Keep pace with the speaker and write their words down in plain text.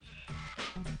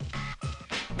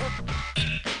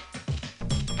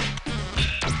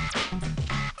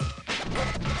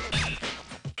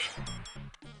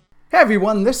Hey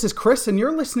everyone, this is Chris, and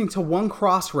you're listening to One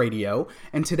Cross Radio,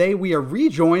 and today we are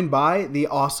rejoined by the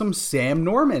awesome Sam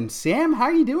Norman. Sam, how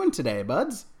are you doing today,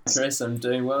 buds? Chris, I'm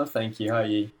doing well, thank you. How are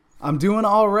you? I'm doing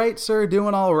all right, sir.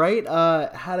 Doing all right.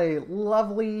 Had a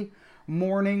lovely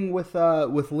morning with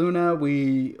Luna.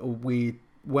 We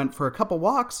went for a couple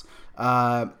walks,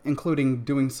 including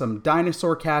doing some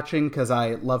dinosaur catching because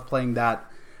I love playing that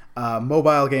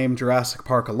mobile game Jurassic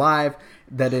Park Alive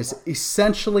that is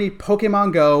essentially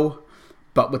Pokemon Go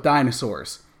but with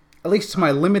dinosaurs. At least to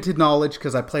my limited knowledge,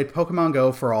 because I played Pokemon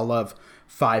Go for all of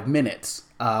 5 minutes.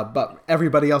 But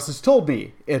everybody else has told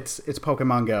me it's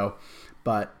Pokemon Go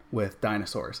but with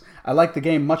dinosaurs. I like the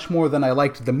game much more than I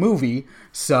liked the movie,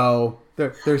 so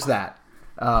there's that.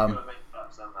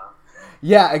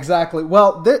 Yeah, exactly.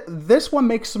 Well, this one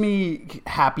makes me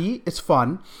happy. It's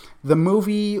fun. The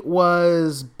movie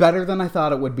was better than I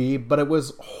thought it would be, but it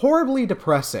was horribly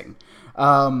depressing.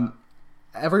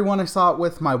 Everyone I saw it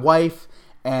with, my wife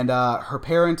and her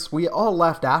parents, we all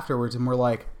left afterwards and were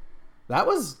like, that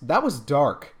was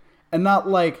dark. And not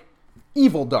like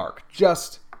evil dark,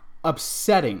 just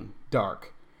upsetting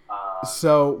dark.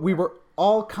 So we were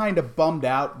all kind of bummed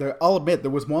out. I'll admit,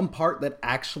 there was one part that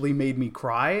actually made me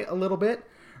cry a little bit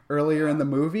earlier in the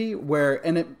movie,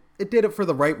 and it did it for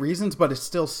the right reasons, but it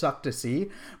still sucked to see.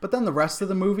 But then the rest of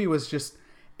the movie was just,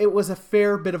 it was a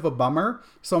fair bit of a bummer.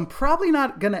 So I'm probably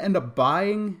not going to end up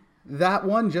buying that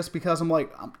one just because I'm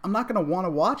not going to want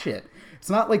to watch it. It's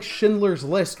not like Schindler's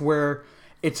List where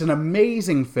it's an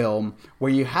amazing film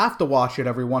where you have to watch it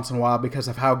every once in a while because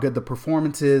of how good the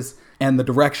performance is and the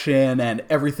direction and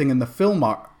everything in the film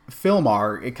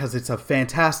are, because it's a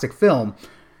fantastic film.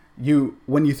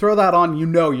 When you throw that on,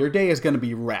 your day is going to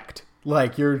be wrecked.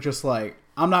 Like, you're just like,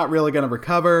 I'm not really going to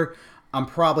recover. I'm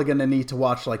probably going to need to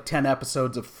watch like 10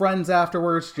 episodes of Friends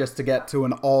afterwards just to get to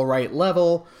an all right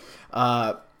level.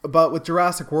 But with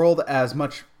Jurassic World, as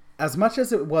much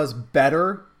as it was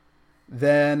better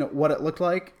than what it looked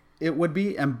like it would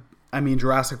be, and I mean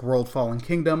Jurassic World Fallen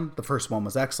Kingdom, the first one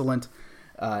was excellent,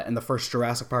 and the first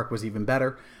Jurassic Park was even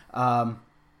better.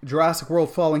 Jurassic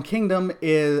World Fallen Kingdom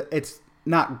it's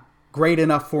not great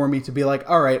enough for me to be like,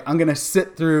 all right, I'm going to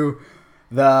sit through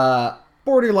the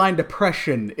borderline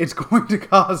depression it's going to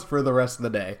cause for the rest of the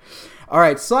day. All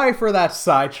right, sorry for that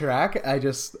sidetrack.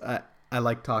 I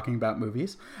like talking about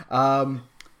movies.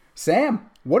 Sam,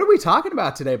 what are we talking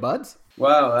about today, buds?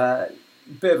 Well, a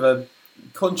bit of a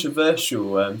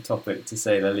controversial topic to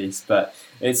say the least, but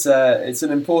it's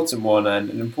an important one, and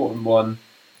an important one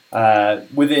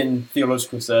within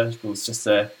theological circles just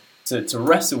to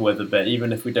wrestle with a bit,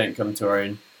 even if we don't come to our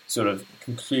own sort of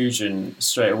conclusion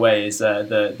straight away, is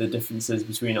the differences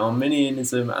between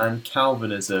Arminianism and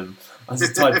Calvinism as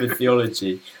a type of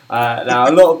theology. Now,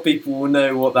 a lot of people will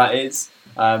know what that is.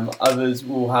 Others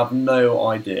will have no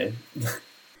idea.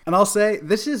 And I'll say,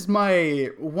 this is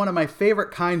one of my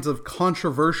favorite kinds of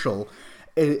controversial,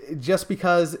 just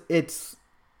because it's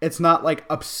not like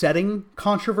upsetting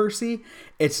controversy.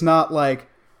 It's not like,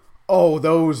 oh,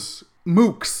 those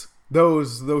mooks,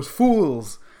 those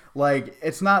fools. Like,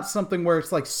 it's not something where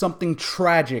it's like something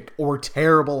tragic or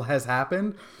terrible has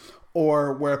happened,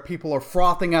 or where people are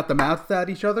frothing at the mouth at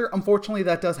each other. Unfortunately,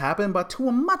 that does happen, but to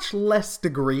a much less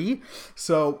degree.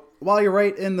 So while you're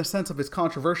right in the sense of it's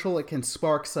controversial, it can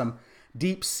spark some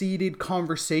deep-seated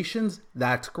conversations.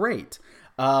 That's great.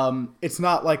 It's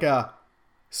not like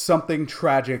something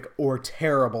tragic or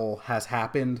terrible has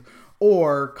happened,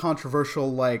 or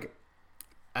controversial like,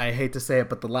 I hate to say it,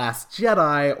 but The Last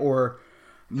Jedi, or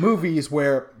movies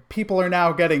where people are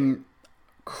now getting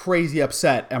crazy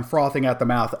upset and frothing at the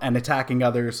mouth and attacking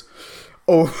others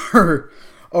over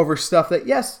stuff that,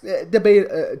 yes, debate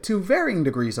to varying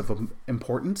degrees of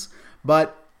importance,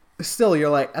 but still, you're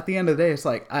like, at the end of the day, it's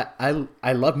like,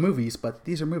 I love movies, but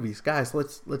these are movies, guys.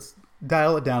 Let's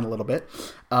dial it down a little bit.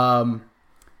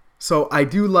 So I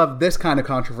do love this kind of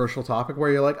controversial topic where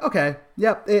you're like, okay,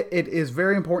 yep, it is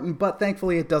very important, but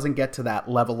thankfully it doesn't get to that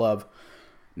level of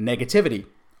negativity,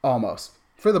 almost,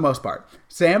 for the most part.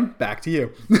 Sam, back to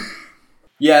you.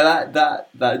 Yeah,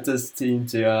 that does seem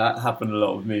to happen in a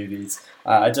lot of movies.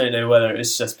 I don't know whether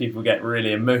it's just people get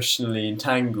really emotionally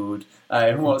entangled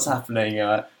in what's happening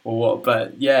or what,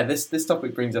 but yeah, this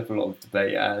topic brings up a lot of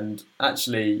debate, and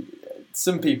actually,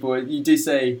 some people, you do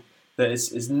say that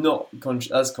it's not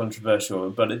as controversial,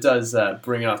 but it does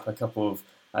bring up a couple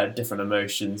of different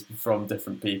emotions from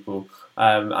different people,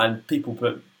 and people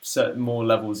put certain more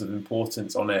levels of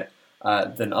importance on it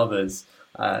than others.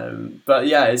 But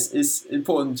yeah, it's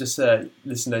important just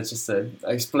listeners just to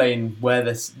explain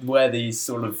where these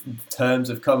sort of terms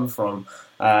have come from.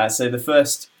 So the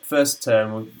first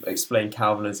term will explain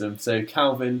Calvinism. So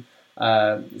Calvin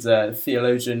is a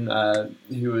theologian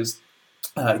who was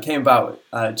came about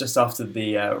just after the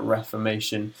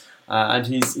Reformation, and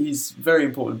he's a very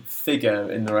important figure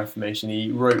in the Reformation.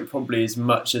 He wrote probably as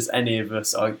much as any of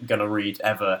us are going to read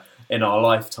ever in our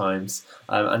lifetimes,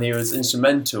 and he was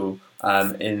instrumental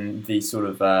in the sort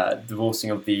of divorcing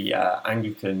of the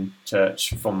Anglican Church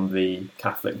from the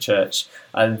Catholic Church,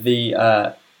 and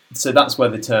so that's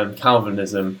where the term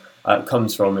Calvinism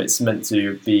comes from. It's meant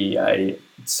to be a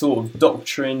sort of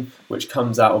doctrine which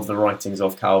comes out of the writings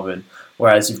of Calvin,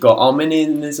 whereas you've got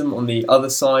Arminianism on the other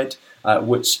side,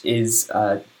 which is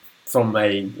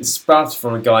sprouted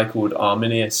from a guy called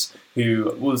Arminius,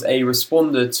 who was a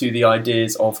responder to the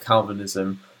ideas of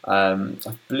Calvinism,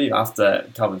 I believe after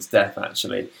Calvin's death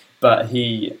actually, but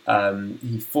he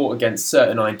fought against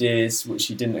certain ideas which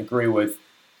he didn't agree with,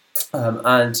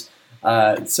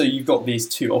 so you've got these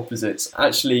two opposites.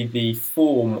 Actually, the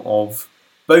form of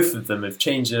both of them have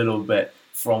changed a little bit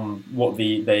from what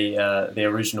the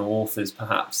original authors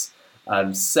perhaps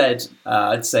said.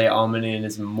 I'd say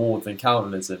Arminianism more than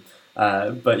Calvinism,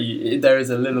 but there is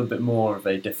a little bit more of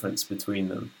a difference between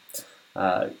them.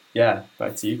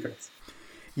 Back to you, Chris.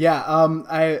 Yeah,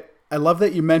 I love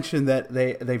that you mentioned that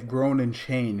they've grown and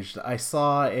changed. I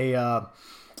saw a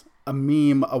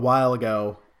meme a while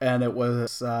ago, and it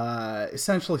was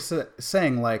essentially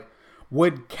saying, like,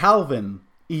 would Calvin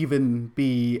even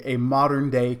be a modern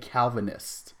day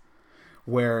Calvinist?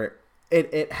 Where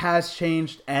it has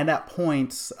changed, and at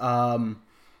points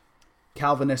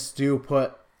Calvinists do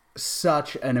put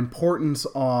such an importance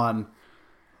on,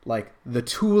 like, the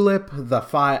tulip, the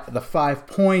 5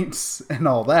 points, and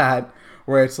all that,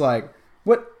 where it's like,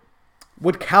 what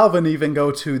would Calvin even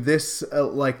go to this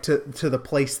to the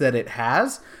place that it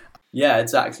has? Yeah,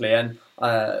 exactly. And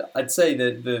I'd say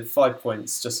that the 5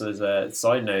 points, just as a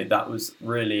side note, that was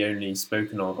really only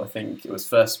spoken of, I think it was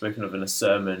first spoken of in a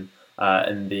sermon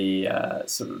in the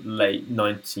sort of late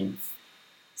 19th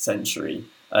century,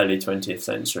 early 20th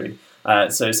century.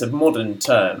 So it's a modern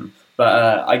term.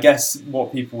 But I guess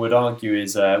what people would argue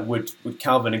is, would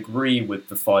Calvin agree with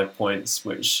the 5 points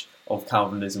of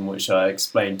Calvinism, which I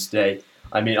explained today?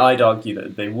 I mean, I'd argue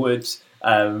that they would.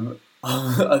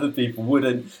 Other people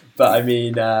wouldn't. But I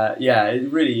mean,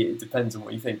 it depends on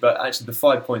what you think. But actually, the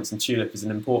 5 points in Tulip is an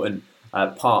important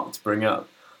part to bring up.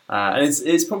 And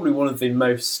it's probably one of the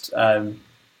most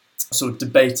sort of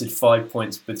debated 5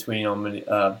 points between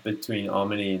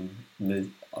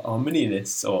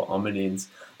Arminianists or Arminians.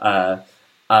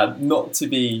 Not to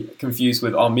be confused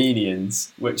with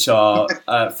Armenians, which are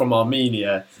from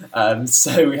Armenia.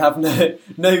 So we have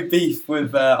no beef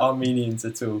with Armenians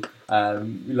at all.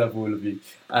 We love all of you.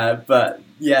 But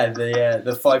yeah,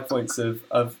 the 5 points of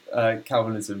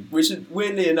Calvinism, which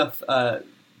weirdly enough,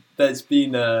 there's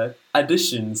been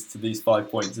additions to these 5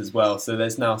 points as well. So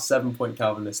there's now 7-point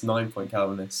Calvinists, 9-point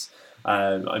Calvinists.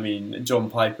 I mean, John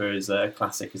Piper is a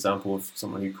classic example of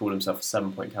someone who called himself a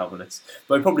 7-point Calvinist.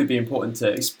 But it'd probably be important to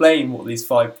explain what these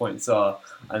 5 points are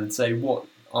and say what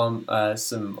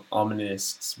some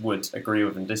Arminists would agree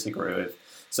with and disagree with.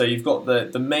 So you've got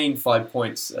the main 5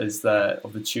 points of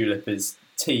the Tulip is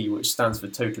T, which stands for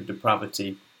total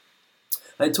depravity.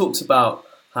 And it talks about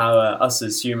how us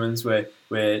as humans,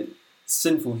 we're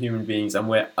sinful human beings, and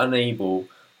we're unable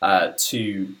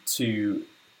to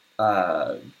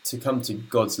come to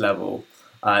God's level.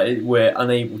 We're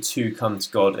unable to come to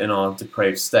God in our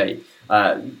depraved state.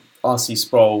 R.C.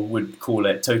 Sproul would call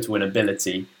it total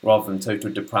inability rather than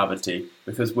total depravity,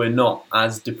 because we're not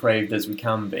as depraved as we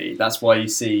can be. That's why you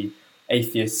see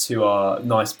atheists who are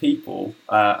nice people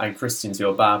and Christians who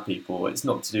are bad people. It's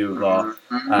not to do with our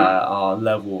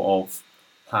level of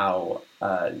how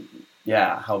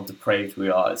depraved we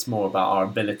are. It's more about our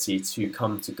ability to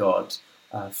come to God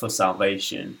for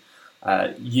salvation.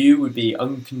 U would be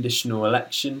unconditional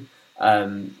election,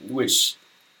 which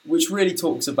really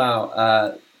talks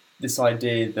about this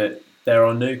idea that there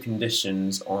are no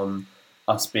conditions on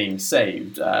us being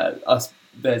saved.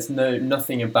 There's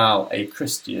nothing about a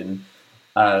Christian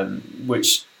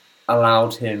which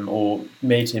allowed him or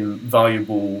made him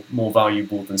more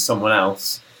valuable than someone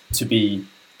else to be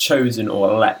chosen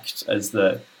or elect, as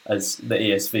the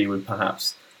ESV would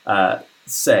perhaps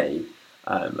say.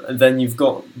 And then you've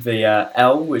got the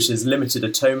L, which is limited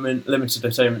atonement. Limited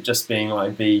atonement just being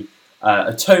like the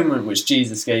atonement which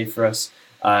Jesus gave for us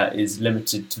is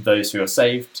limited to those who are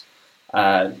saved.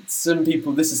 Some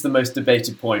people, this is the most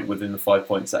debated point within the 5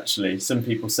 points actually. Some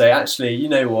people say, actually, you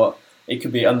know what, it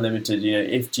could be unlimited. You know,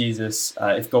 if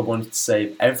God wanted to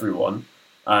save everyone,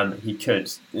 he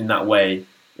could. In that way,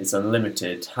 it's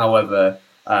unlimited. However,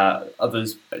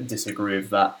 Others disagree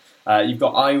with that. You've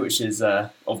got I, which is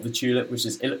of the tulip, which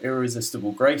is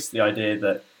irresistible grace, the idea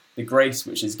that the grace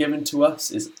which is given to us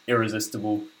is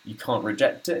irresistible, you can't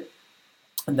reject it.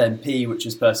 And then P, which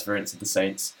is perseverance of the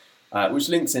saints, which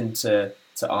links into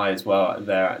I as well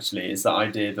there actually, is that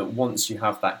idea that once you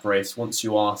have that grace, once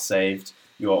you are saved,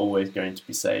 you are always going to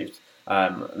be saved.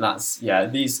 And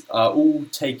these are all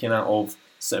taken out of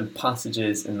certain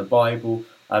passages in the Bible,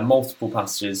 multiple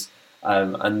passages,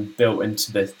 and built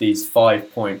into these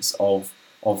 5 points of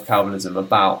Calvinism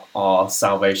about our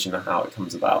salvation and how it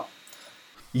comes about.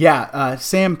 Yeah,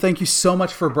 Sam, thank you so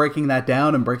much for breaking that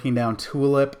down and breaking down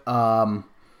Tulip.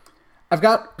 I've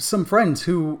got some friends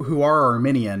who are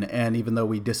Arminian, and even though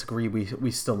we disagree,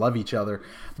 we still love each other.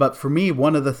 But for me,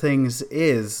 one of the things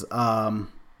is, I'll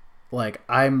admit,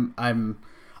 I'm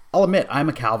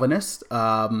a Calvinist.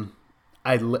 I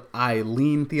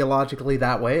lean theologically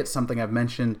that way. It's something I've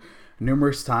mentioned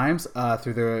numerous times.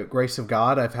 Through the grace of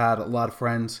God, I've had a lot of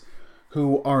friends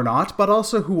who are not, but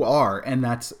also who are, and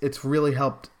it's really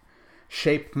helped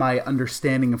shape my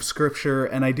understanding of Scripture.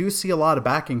 And I do see a lot of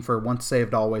backing for once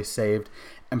saved, always saved.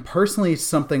 And personally, it's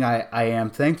something I am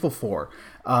thankful for,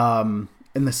 in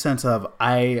the sense of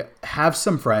I have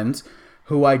some friends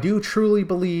who I do truly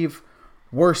believe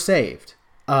were saved,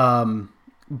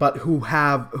 but who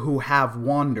have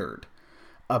wandered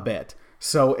a bit.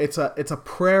 So it's a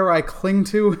prayer I cling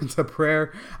to. It's a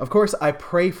prayer. Of course, I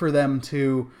pray for them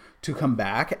to come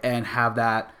back and have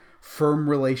that firm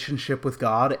relationship with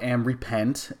God and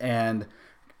repent and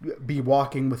be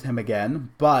walking with Him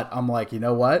again. But I'm like, you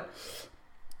know what?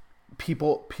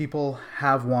 People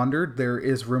have wandered. There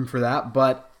is room for that.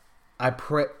 But I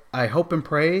hope and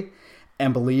pray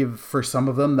and believe for some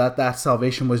of them that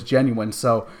salvation was genuine.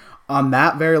 So on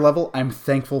that very level, I'm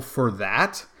thankful for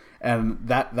that. And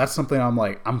that's something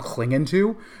I'm clinging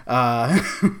to. But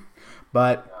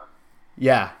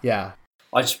yeah.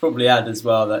 I should probably add as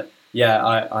well that,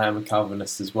 I am a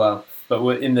Calvinist as well. But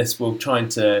in this, we're trying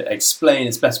to explain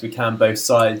as best we can both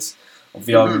sides of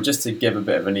the argument, just to give a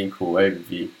bit of an equal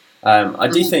overview. I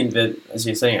do think that, as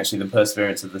you're saying, actually, the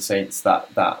perseverance of the saints,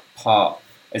 that part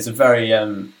is a very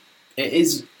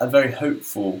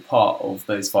hopeful part of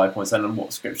those 5 points, and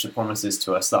what Scripture promises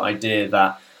to us. That idea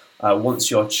that once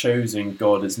you're chosen,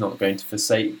 God is not going to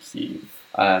forsake you.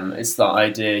 It's that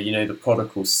idea, the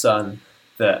prodigal son,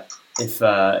 that if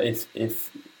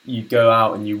you go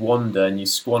out and you wander and you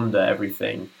squander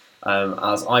everything,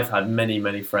 as I've had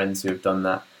many friends who have done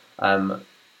that,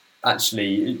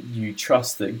 actually you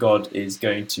trust that God is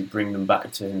going to bring them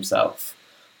back to Himself,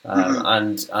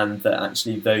 and that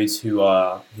actually those who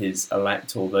are His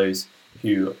elect, or those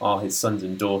who are His sons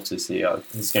and daughters,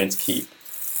 He's going to keep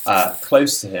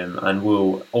close to Him and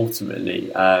will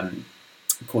ultimately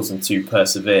cause them to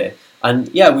persevere. And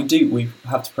we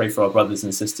have to pray for our brothers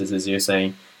and sisters, as you're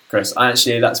saying, Chris.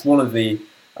 Actually, that's one of the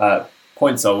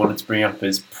points I wanted to bring up,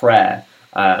 is prayer.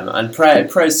 And prayer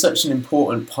is such an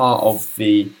important part of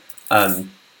the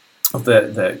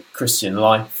Christian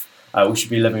life. We should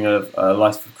be living a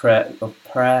life of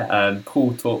prayer.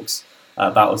 Paul talks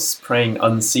about us praying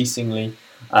unceasingly.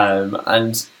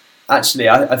 And actually,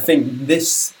 I think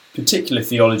this particular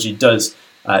theology does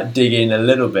dig in a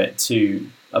little bit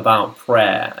about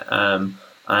prayer and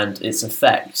its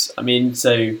effects. I mean,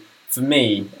 so for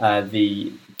me,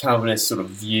 the Calvinist sort of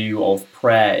view of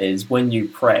prayer is, when you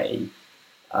pray,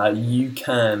 you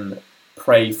can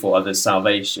pray for others'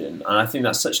 salvation. And I think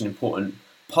that's such an important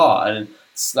part. And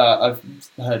I've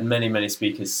heard many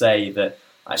speakers say that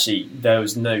actually there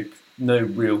was no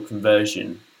real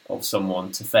conversion of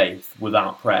someone to faith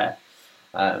without prayer.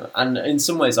 And in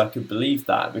some ways I could believe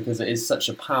that, because it is such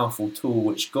a powerful tool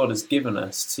which God has given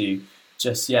us to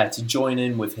to join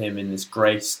in with Him in this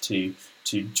grace, to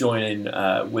join in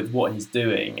with what He's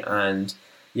doing, and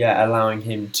allowing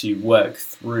Him to work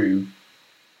through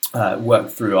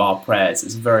our prayers.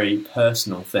 It's a very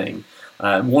personal thing.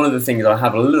 One of the things I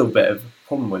have a little bit of a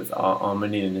problem with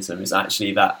Arminianism is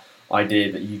actually that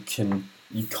idea that you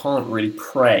can't really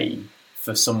pray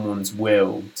for someone's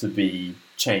will to be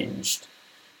changed.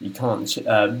 You can't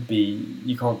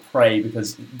pray,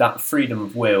 because that freedom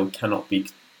of will cannot be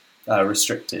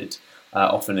restricted,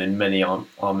 often in many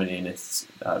Arminianists'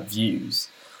 views,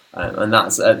 and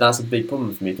that's a big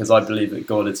problem for me, because I believe that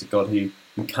God is a God who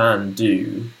can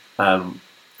do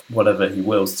whatever He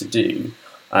wills to do,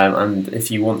 and if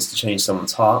He wants to change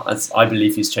someone's heart, as I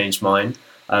believe He's changed mine,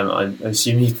 I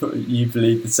assume you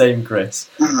believe the same, Chris,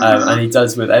 and He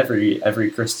does with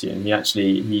every Christian.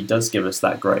 He does give us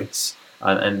that grace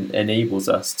and enables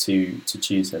us to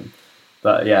choose Him.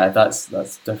 But that's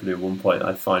definitely one point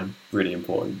I find really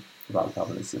important. about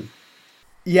Calvinism.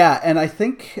 Yeah, and I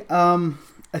think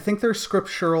there's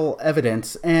scriptural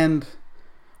evidence and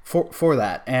for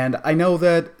that, and I know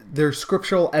that there's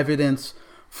scriptural evidence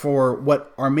for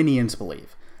what Arminians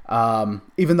believe.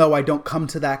 Even though I don't come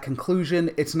to that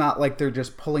conclusion, it's not like they're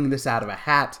just pulling this out of a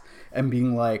hat and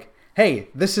being like, "Hey,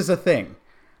 this is a thing."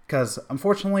 Because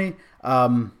unfortunately,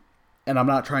 and I'm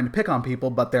not trying to pick on people,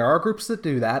 but there are groups that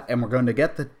do that, and we're going to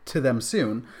get to them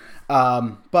soon.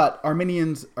 But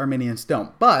Arminians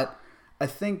don't. But I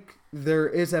think there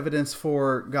is evidence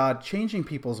for God changing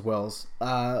people's wills.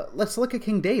 Let's look at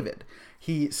King David.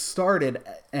 He started,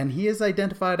 and he is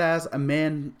identified as a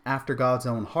man after God's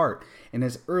own heart. In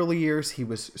his early years, he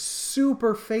was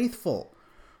super faithful.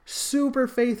 Super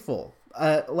faithful.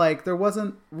 Like, there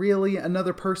wasn't really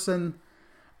another person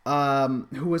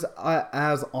who was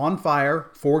as on fire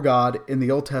for God in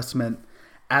the Old Testament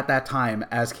at that time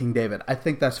as King David. I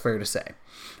think that's fair to say.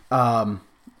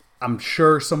 I'm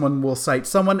sure someone will cite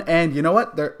someone, and you know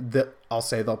what? I'll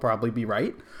say they'll probably be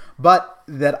right. But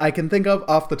that I can think of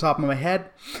off the top of my head,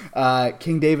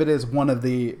 King David is one of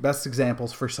the best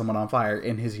examples for someone on fire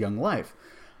in his young life.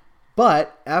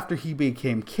 But after he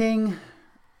became king,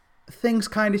 things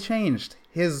kind of changed.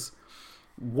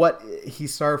 He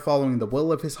started following the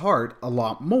will of his heart a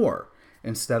lot more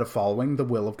instead of following the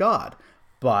will of God.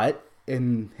 But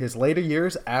in his later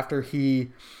years, after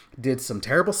he did some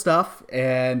terrible stuff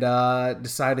and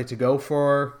decided to go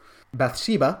for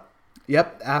Bathsheba.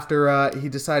 Yep, after he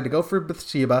decided to go for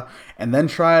Bathsheba and then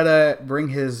try to bring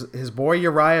his boy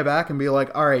Uriah back and be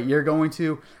like, all right, you're going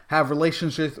to have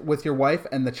relationships with your wife,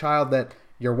 and the child that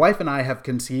your wife and I have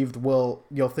conceived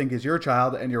you'll think is your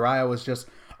child. And Uriah was just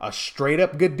a straight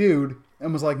up good dude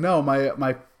and was like, no,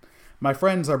 my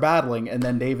friends are battling. And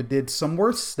then David did some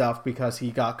worse stuff because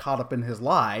he got caught up in his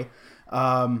lie.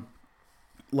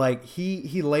 Like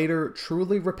he later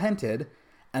truly repented,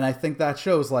 and I think that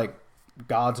shows like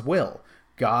God's will.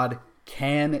 God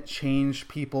can change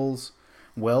people's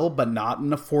will, but not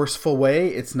in a forceful way.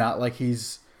 It's not like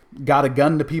he's got a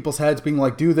gun to people's heads being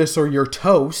like, do this or you're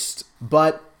toast.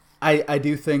 But I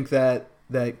do think that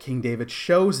King David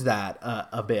shows that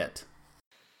a bit.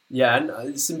 Yeah, and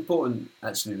it's important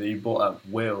actually that you brought up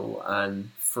will and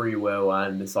free will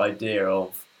and this idea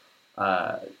of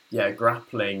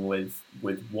grappling with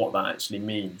what that actually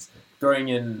means. Growing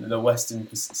in the Western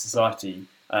society,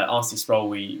 R.C. Sproul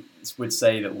would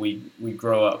say that we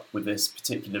grow up with this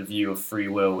particular view of free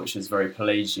will, which is very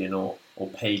Pelagian or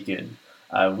pagan.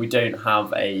 We don't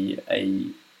have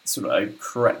a sort of a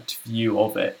correct view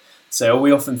of it. So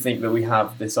we often think that we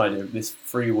have this idea of this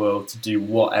free will to do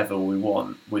whatever we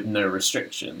want with no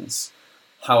restrictions.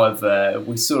 However,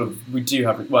 we do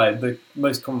have, well, the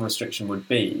most common restriction would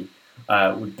be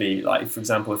like, for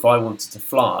example, if I wanted to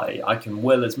fly, I can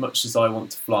will as much as I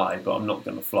want to fly, but I'm not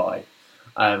going to fly.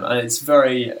 And it's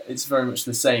very much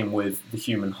the same with the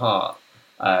human heart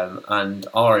and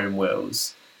our own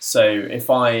wills. So if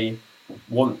I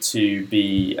want to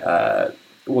be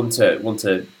want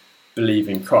to believe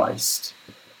in Christ,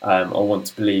 or want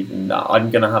to believe in that, I'm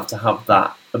going to have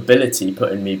that ability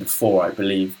put in me before I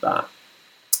believe that.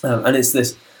 And it's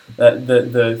this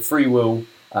the free will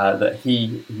that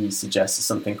he suggests is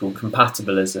something called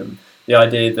compatibilism. The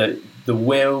idea that the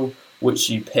will which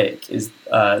you pick is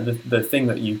the thing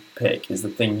that you pick is the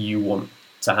thing you want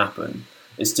to happen.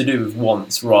 It's to do with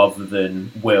wants rather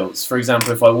than wills. For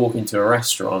example, if I walk into a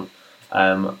restaurant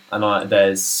and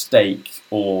there's steak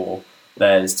or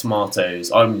there's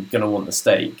tomatoes, I'm going to want the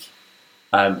steak.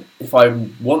 If I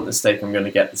want the steak, I'm going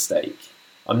to get the steak.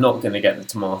 I'm not going to get the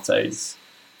tomatoes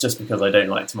just because I don't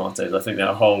like tomatoes. I think they're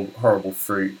a horrible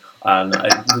fruit, and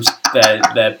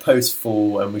they're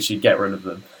post-fall, and we should get rid of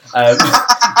them. But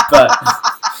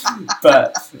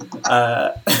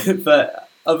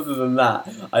other than that,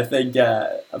 I think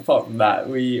apart from that,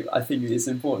 I think it's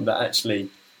important that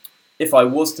actually, if I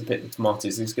was to pick the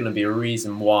tomatoes, there's going to be a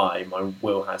reason why my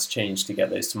will has changed to get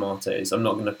those tomatoes. I'm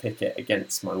not going to pick it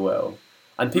against my will.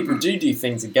 And people do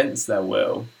things against their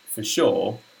will, for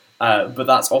sure, but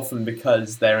that's often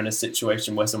because they're in a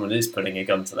situation where someone is putting a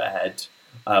gun to their head,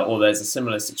 or there's a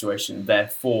similar situation,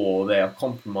 therefore they are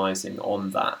compromising on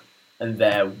that. And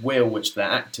their will, which they're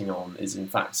acting on, is in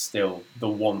fact still the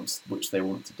want which they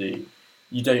want to do.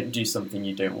 You don't do something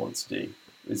you don't want to do,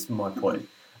 is my point.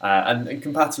 And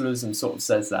compatibilism sort of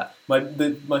says that.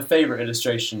 My favourite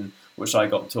illustration, which I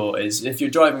got taught, is if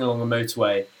you're driving along a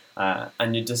motorway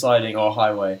and you're deciding, or a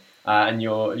highway, and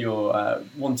you're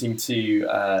wanting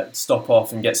to stop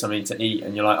off and get something to eat,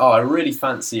 and you're like, oh, I really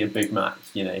fancy a Big Mac,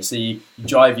 So you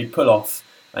drive, you pull off,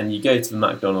 and you go to the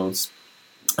McDonald's,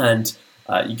 and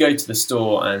you go to the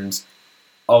store, and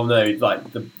oh no,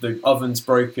 like the oven's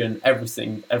broken,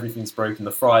 everything's broken,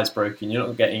 the fryer's broken, you're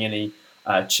not getting any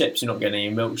chips, you're not getting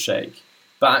any milkshake.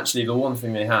 But actually, the one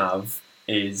thing they have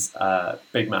is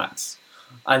Big Macs.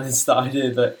 And it's the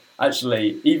idea that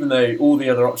actually, even though all the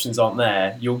other options aren't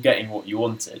there, you're getting what you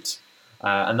wanted.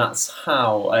 And that's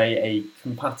how a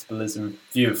compatibilism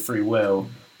view of free will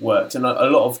works. And a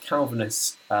lot of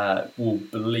Calvinists will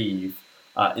believe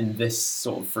in this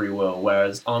sort of free will,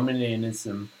 whereas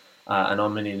Arminianism and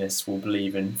Arminianists will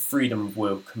believe in freedom of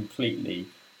will completely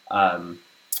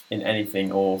in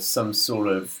anything or some sort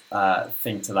of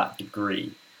thing to that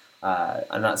degree.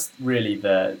 And that's really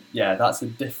that's the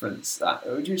difference,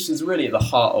 which is really at the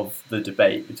heart of the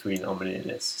debate between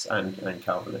Arminianists and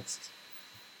Calvinists.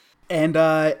 And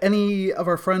any of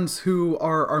our friends who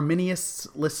are Arminianists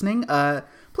listening,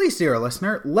 please, dear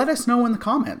listener, let us know in the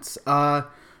comments.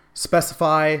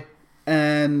 Specify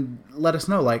and let us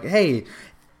know, like, hey,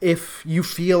 if you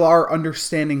feel our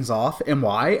understanding's off and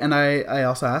why. And I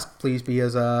also ask, please be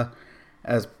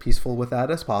as peaceful with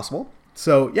that as possible.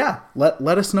 So yeah,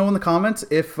 let us know in the comments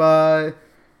if what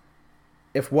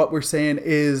we're saying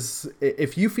is,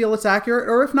 if you feel it's accurate,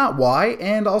 or if not, why,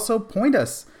 and also point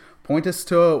us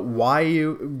to why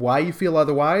you feel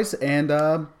otherwise. And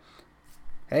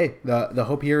hey, the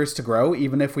hope here is to grow.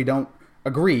 Even if we don't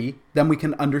agree, then we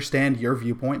can understand your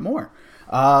viewpoint more.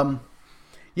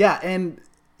 Yeah, and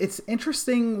it's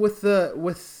interesting with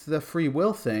the free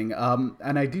will thing,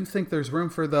 and I do think there's room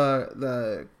for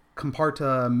the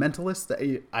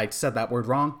compartmentalist. I said that word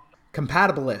wrong.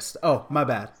 Compatibilist. Oh, my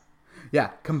bad. Yeah,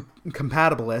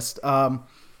 compatibilist.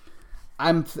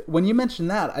 When you mention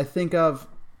that, I think of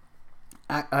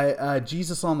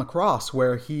Jesus on the cross,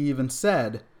 where he even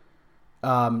said,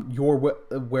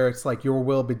 where it's like, your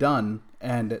will be done,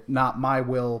 and not my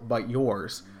will but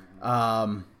yours.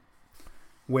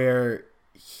 Where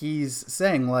he's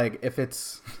saying, like, if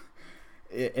it's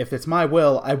my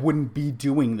will, I wouldn't be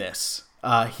doing this.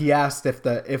 He asked if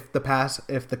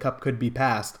the cup could be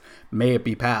passed, may it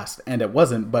be passed, and it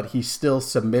wasn't. But he still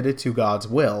submitted to God's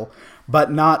will,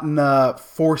 but not in a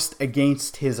forced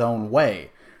against his own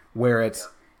way. Where it's,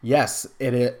 yes,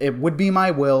 it would be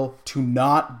my will to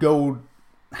not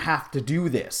have to do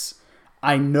this.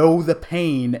 I know the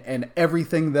pain and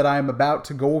everything that I'm about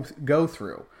to go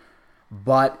through,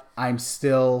 but I'm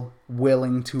still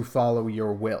willing to follow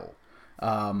your will.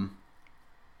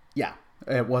 Yeah,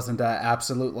 it wasn't an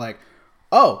absolute like,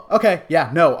 oh, okay,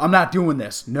 yeah, no, I'm not doing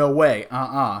this. No way.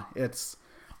 It's,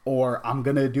 or I'm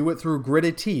going to do it through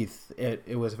gritted teeth.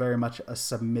 It was very much a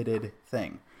submitted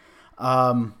thing.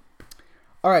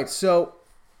 All right, so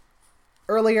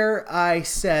earlier I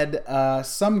said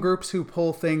some groups who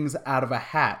pull things out of a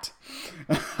hat.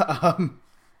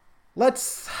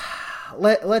 Let's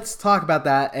talk about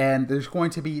that, and there's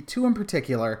going to be two in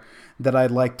particular that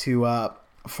I'd like to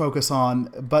focus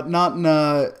on, but not in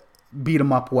a beat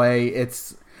 'em up way.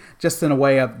 It's just in a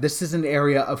way of, this is an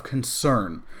area of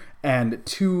concern, and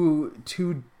two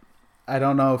I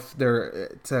don't know if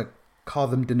they're, to call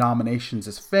them denominations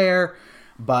is fair,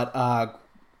 but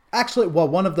actually, well,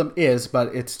 one of them is,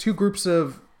 but it's two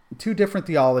different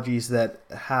theologies that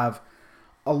have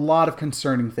a lot of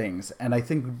concerning things, and I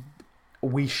think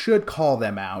we should call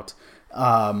them out.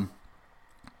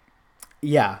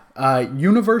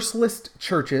 Universalist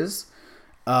churches,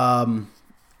 and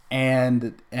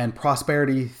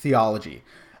prosperity theology,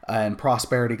 and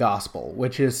prosperity gospel,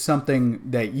 which is something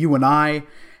that you and I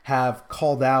have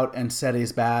called out and said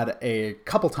is bad a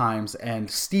couple times,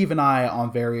 and Steve and I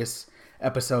on various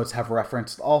episodes have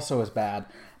referenced also as bad.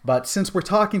 But since we're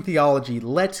talking theology,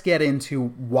 let's get into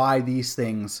why these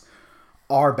things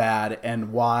are bad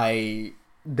and why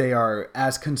they are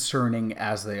as concerning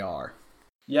as they are.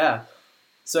 Yeah.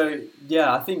 So,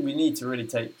 I think we need to really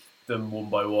take them one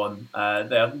by one.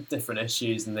 They have different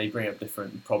issues and they bring up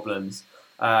different problems.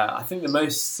 I think the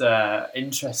most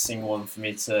interesting one for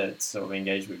me to sort of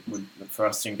engage with, for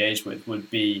us to engage with, would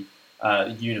be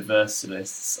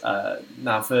universalists.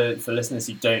 Now, for listeners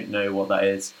who don't know what that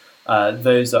is,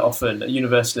 those are often,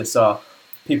 universalists are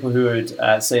people who would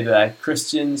say that they're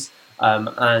Christians,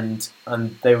 and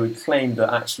they would claim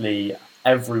that actually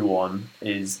everyone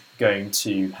is going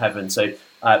to heaven. So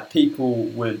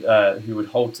people who would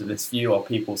hold to this view are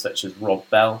people such as Rob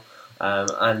Bell,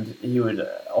 and he would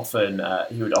often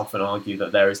argue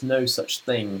that there is no such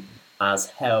thing as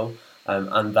hell,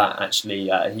 and that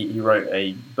actually he wrote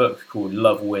a book called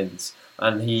Love Wins,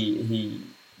 and he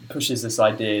pushes this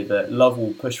idea that love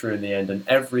will push through in the end, and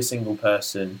every single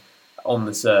person on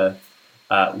this earth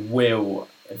will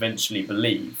eventually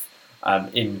believe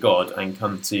in God and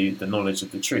come to the knowledge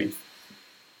of the truth.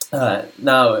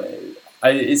 Now,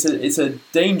 it's a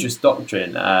dangerous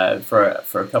doctrine for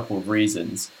a couple of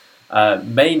reasons.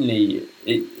 Mainly,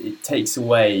 it takes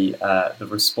away the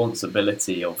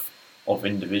responsibility of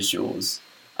individuals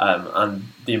and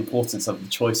the importance of the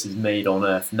choices made on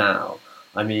Earth now.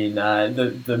 I mean,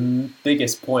 the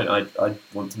biggest point I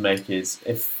want to make is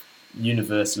if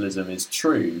universalism is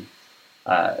true,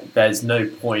 there's no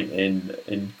point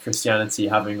in Christianity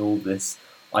having all this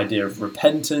idea of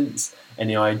repentance,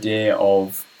 any idea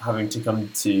of having to come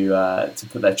to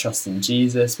put their trust in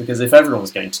Jesus, because if everyone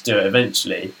was going to do it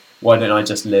eventually, why don't I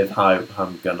just live how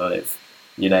I'm gonna live,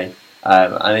 you know?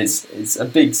 And it's a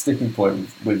big sticking point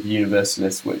with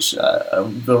universalists, which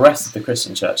the rest of the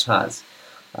Christian church has.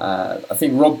 I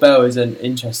think Rob Bell is an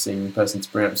interesting person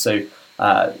to bring up. So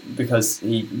because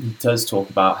he does talk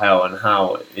about hell and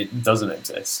how it doesn't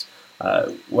exist,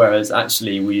 whereas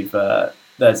actually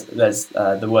there's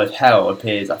the word hell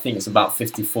appears, I think it's about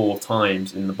 54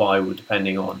 times in the Bible,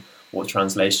 depending on what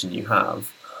translation you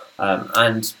have,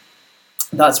 and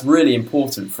that's really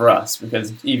important for us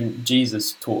because even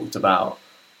Jesus talked about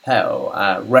hell,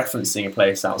 referencing a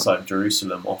place outside of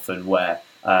Jerusalem often where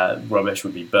rubbish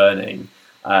would be burning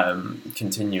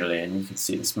continually and you could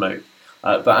see the smoke.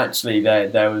 But actually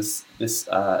there was this,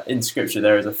 in scripture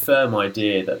there is a firm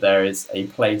idea that there is a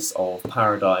place of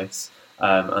paradise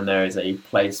and there is a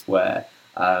place where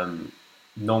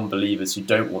non-believers who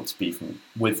don't want to be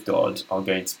with God are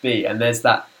going to be. And there's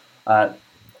that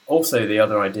also the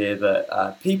other idea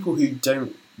that people who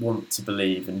don't want to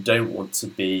believe and don't want to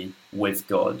be with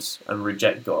God and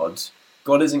reject God,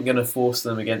 God isn't going to force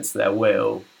them against their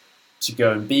will to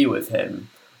go and be with him.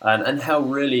 And hell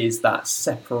really is that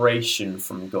separation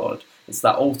from God. It's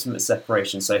that ultimate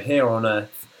separation. So here on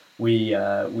earth, we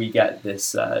get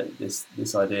this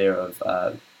idea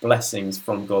of blessings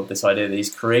from God. This idea that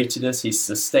He's created us, He's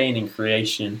sustaining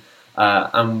creation,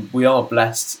 and we are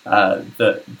blessed.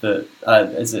 That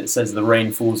as it says, the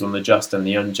rain falls on the just and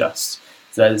the unjust.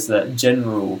 There's that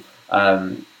general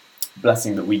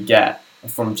blessing that we get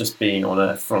from just being on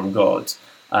earth from God.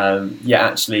 Yet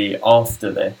actually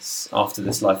after this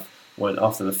life,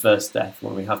 after the first death,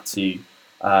 when we have to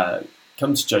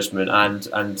come to judgment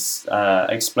and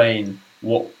explain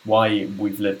why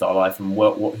we've lived our life and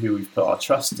who we've put our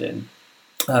trust in,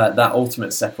 that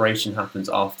ultimate separation happens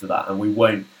after that, and we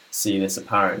won't see this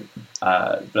apparent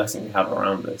blessing we have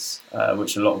around us,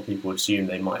 which a lot of people assume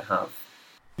they might have.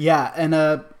 Yeah,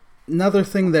 and another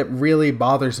thing that really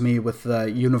bothers me with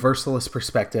the Universalist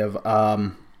perspective,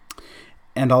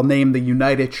 and I'll name the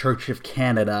United Church of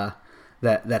Canada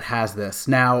that has this.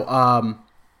 Now,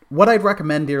 what I'd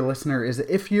recommend, dear listener, is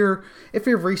if you're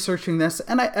researching this,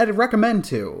 and I'd recommend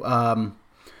to,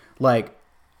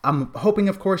 I'm hoping,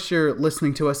 of course, you're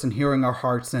listening to us and hearing our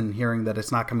hearts and hearing that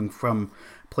it's not coming from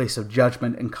a place of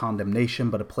judgment and condemnation,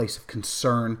 but a place of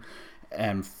concern,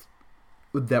 and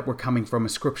that we're coming from a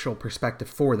scriptural perspective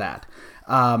for that.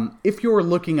 If you're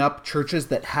looking up churches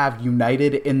that have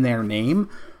United in their name,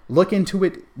 look into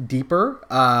it deeper.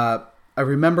 I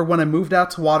remember when I moved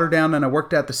out to Waterdown and I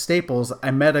worked at the Staples,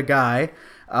 I met a guy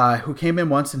who came in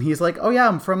once and he's like, "Oh yeah,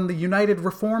 I'm from the United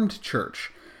Reformed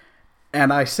Church."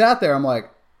 And I sat there, I'm like,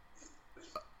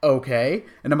 okay.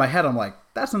 And in my head, I'm like,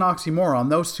 that's an oxymoron.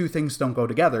 Those two things don't go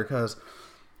together because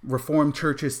Reformed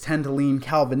churches tend to lean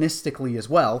Calvinistically as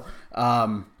well.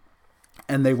 And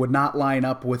they would not line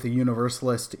up with a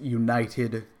Universalist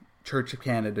United Church of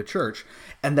Canada church.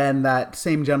 And then that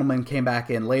same gentleman came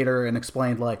back in later and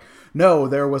explained, like, no,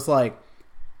 there was like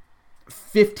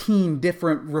 15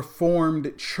 different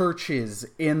Reformed churches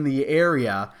in the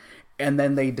area, and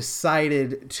then they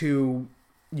decided to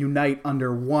unite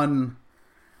under one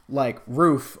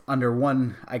roof, under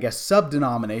one, I guess,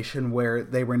 sub-denomination, where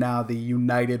they were now the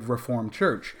United Reformed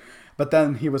Church. But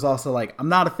then he was also like, I'm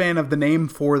not a fan of the name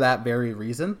for that very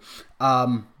reason.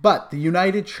 But the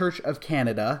United Church of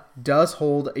Canada does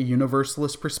hold a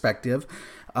Universalist perspective.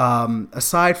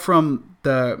 Aside from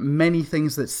the many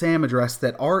things that Sam addressed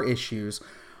that are issues,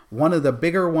 one of the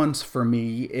bigger ones for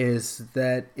me is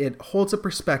that it holds a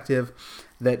perspective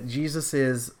that Jesus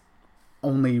is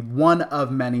only one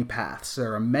of many paths.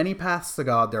 There are many paths to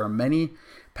God. There are many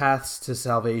paths to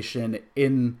salvation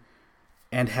and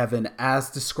heaven as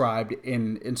described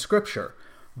in Scripture.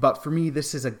 But for me,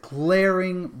 this is a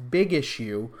glaring big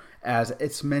issue, as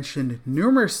it's mentioned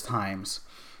numerous times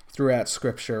throughout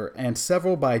Scripture, and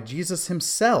several by Jesus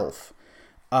himself,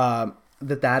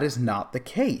 that is not the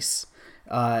case.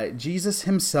 Jesus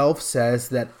himself says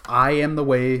that I am the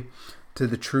way to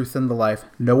the truth and the life.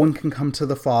 No one can come to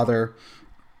the Father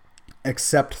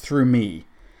except through me.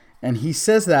 And he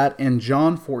says that in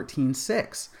John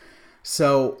 14:6.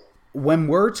 So when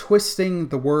we're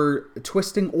twisting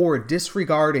or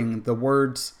disregarding the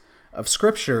words of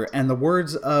Scripture and the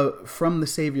words from the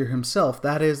Savior himself,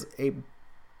 that is a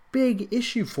big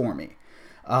issue for me.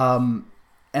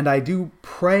 And I do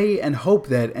pray and hope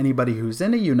that anybody who's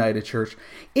in a United Church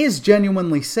is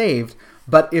genuinely saved.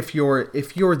 But if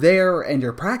you're there and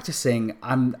you're practicing,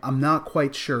 I'm not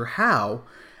quite sure how,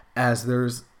 as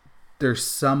there's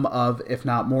some of, if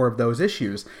not more of those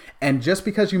issues. And just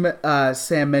because you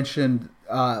Sam mentioned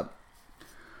Rob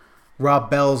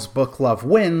Bell's book Love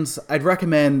Wins, I'd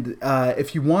recommend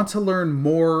if you want to learn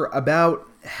more about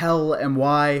hell and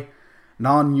why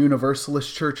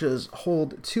non-universalist churches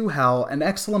hold to hell, an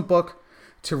excellent book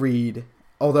to read.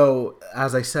 Although,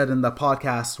 as I said in the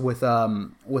podcast with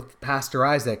Pastor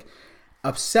Isaac,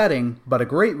 upsetting, but a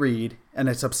great read. And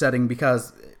it's upsetting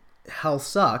because hell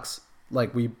sucks.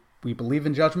 Like, we believe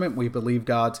in judgment. We believe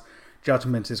God's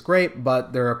judgment is great.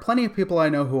 But there are plenty of people I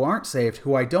know who aren't saved,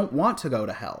 who I don't want to go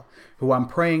to hell, who I'm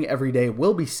praying every day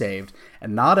will be saved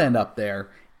and not end up there.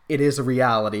 It is a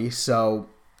reality. So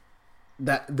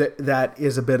that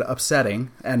is a bit upsetting,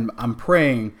 and I'm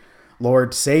praying,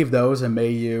 Lord, save those, and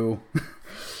may you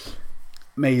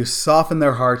soften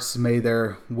their hearts, may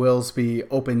their wills be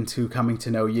open to coming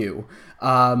to know you.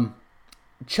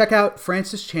 Check out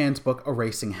Francis Chan's book,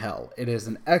 Erasing Hell. It is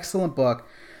an excellent book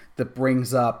that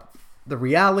brings up the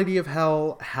reality of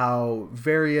hell, how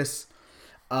various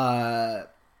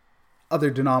other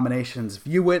denominations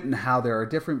view it and how there are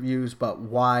different views, but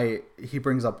why he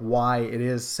brings up why it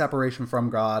is separation from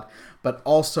God, but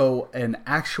also an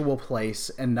actual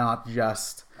place and not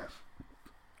just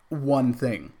one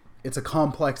thing. It's a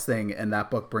complex thing, and that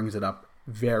book brings it up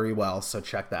very well, so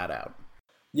check that out.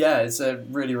 Yeah, it's a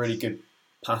really, really good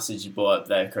passage you brought up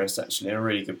there, Chris, actually, and a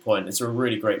really good point. It's a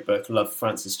really great book. I love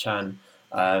Francis Chan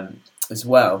as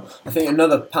well. I think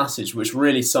another passage which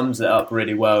really sums it up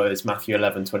really well is Matthew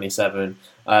 11:27,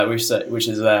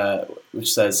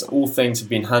 which says, "All things have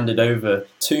been handed over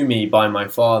to me by my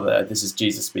Father." This is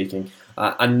Jesus speaking.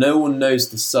 "And no one knows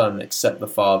the Son except the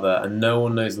Father, and no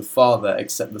one knows the Father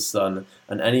except the Son,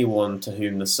 and anyone to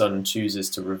whom the Son chooses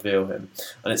to reveal him."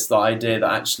 And it's the idea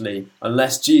that actually,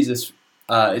 unless Jesus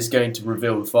is going to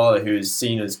reveal the Father, who is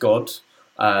seen as God,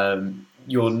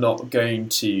 you're not going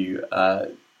to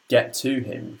get to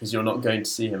him, because you're not going to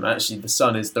see him. Actually, the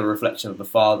Son is the reflection of the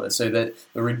Father, so that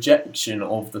the rejection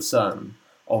of the Son,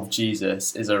 of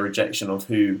Jesus, is a rejection of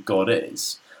who God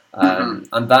is.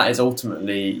 And that is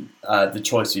ultimately the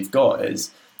choice we've got,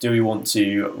 is do we want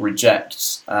to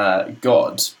reject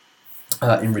God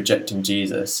in rejecting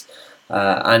Jesus?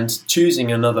 And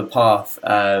choosing another path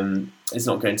is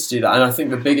not going to do that. And I think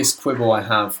the biggest quibble I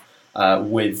have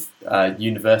with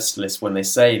universalists when they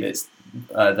say this,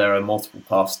 there are multiple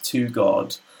paths to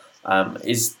God,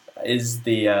 is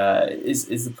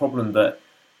the problem that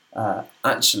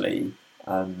actually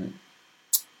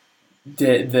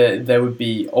there would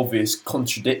be obvious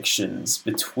contradictions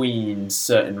between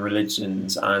certain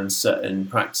religions and certain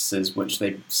practices which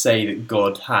they say that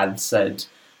God had said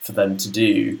for them to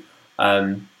do,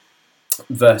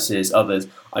 versus others.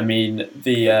 I mean,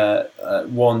 the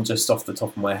one just off the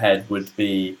top of my head would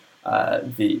be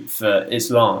for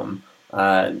Islam,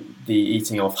 the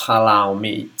eating of halal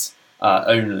meat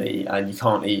only, and you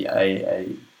can't eat a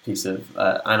piece of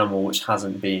animal which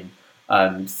hasn't been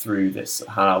through this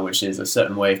halal, which is a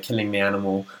certain way of killing the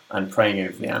animal and praying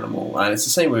over the animal. And it's the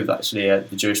same with actually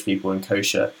the Jewish people in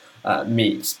kosher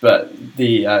meats, but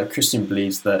the Christian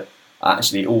believes that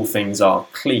actually all things are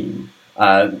clean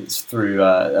through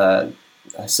a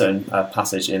certain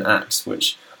passage in Acts,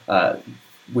 which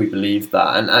we believe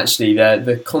that. And actually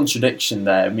the contradiction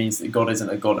there means that God isn't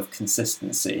a God of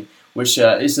consistency, which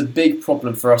is a big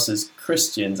problem for us as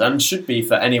Christians, and should be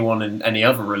for anyone in any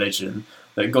other religion,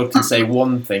 that God can say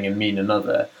one thing and mean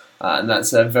another. And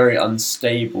that's a very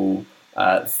unstable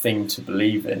thing to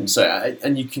believe in. So,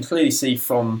 and you can clearly see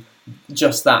from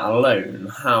just that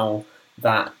alone how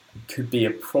that could be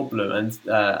a problem,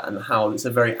 and how it's a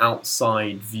very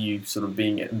outside view sort of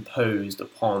being imposed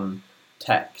upon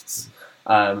texts.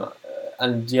 And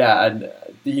the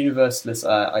universalists,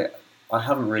 I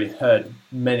haven't really heard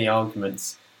many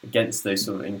arguments against those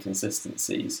sort of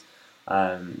inconsistencies.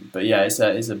 But yeah,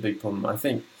 it's a big problem, I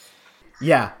think.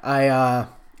 Yeah,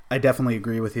 I definitely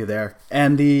agree with you there.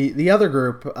 And the other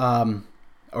group,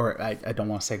 or I don't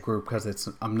want to say group because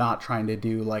I'm not trying to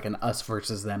do like an us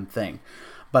versus them thing,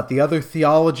 but the other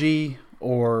theology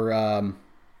or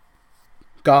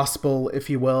gospel, if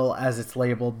you will, as it's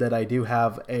labeled, that I do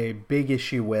have a big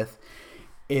issue with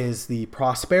is the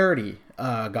prosperity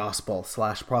gospel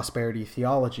 / prosperity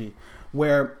theology,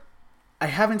 where I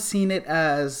haven't seen it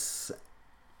as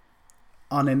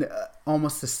on an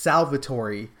almost a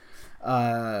salvatory,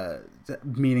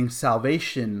 meaning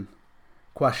salvation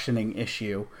questioning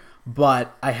issue,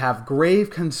 but I have grave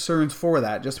concerns for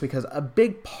that, just because a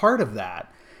big part of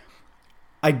that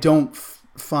I don't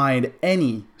find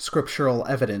any scriptural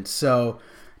evidence. So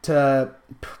to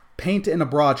paint in a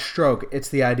broad stroke, it's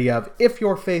the idea of if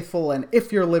you're faithful and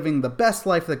if you're living the best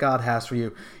life that God has for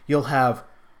you, you'll have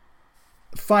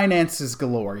finances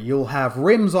galore. You'll have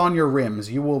rims on your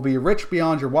rims. You will be rich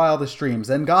beyond your wildest dreams.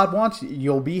 And God wants you.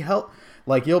 You'll be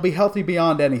healthy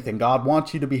beyond anything. God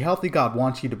wants you to be healthy. God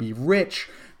wants you to be rich.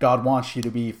 God wants you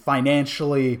to be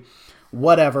financially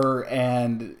whatever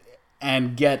and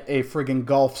get a friggin'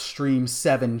 Gulfstream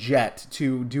 7 jet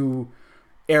to do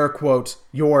air quotes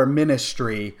your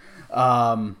ministry,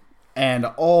 and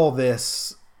all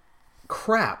this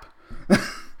crap.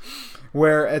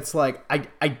 Where it's like,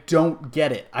 I don't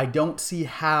get it. I don't see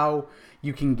how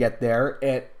you can get there.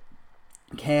 It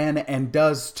can and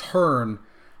does turn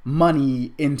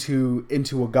money into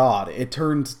a god. It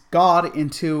turns God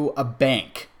into a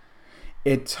bank.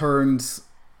 It turns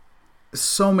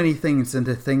so many things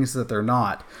into things that they're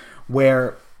not.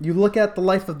 Where you look at the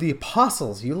life of the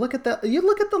apostles, you look at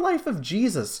the life of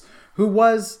Jesus, who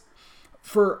was,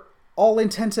 for all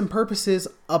intents and purposes,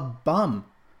 a bum.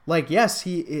 Like, yes,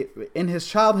 he in his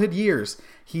childhood years,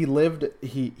 he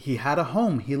had a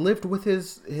home. He lived with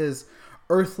his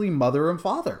earthly mother and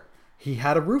father. He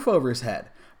had a roof over his head,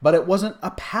 but it wasn't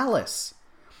a palace.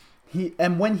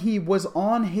 And when he was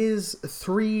on his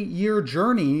 3-year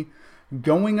journey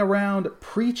going around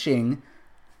preaching,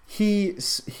 he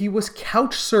was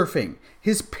couch surfing.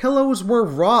 His pillows were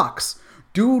rocks.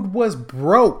 Dude was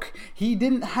broke. He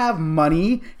didn't have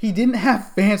money. He didn't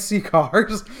have fancy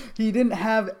cars. He didn't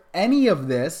have any of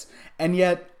this. And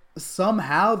yet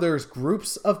somehow there's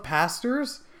groups of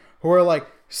pastors who are like,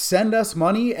 send us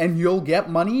money and you'll get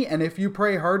money. And if you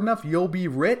pray hard enough, you'll be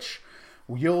rich.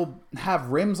 You'll have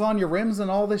rims on your rims and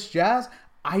all this jazz.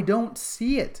 I don't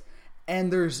see it.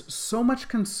 And there's so much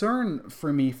concern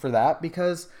for me for that,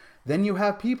 because then you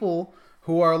have people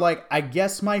who are like, I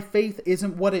guess my faith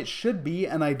isn't what it should be,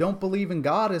 and I don't believe in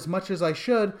God as much as I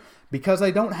should because I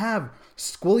don't have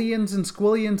squillions and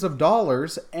squillions of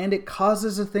dollars, and it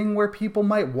causes a thing where people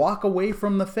might walk away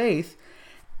from the faith,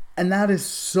 and that is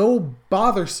so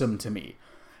bothersome to me.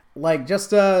 Like,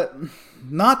 just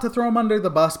not to throw him under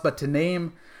the bus, but to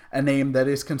name a name that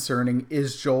is concerning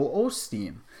is Joel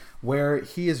Osteen, where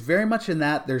he is very much in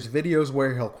that. There's videos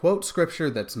where he'll quote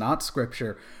scripture that's not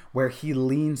scripture, where he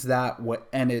leans that way,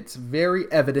 and it's very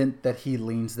evident that he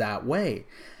leans that way.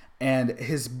 And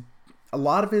a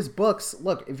lot of his books,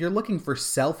 look, if you're looking for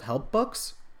self-help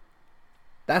books,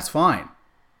 that's fine.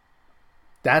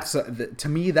 That's to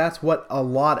me, that's what a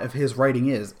lot of his writing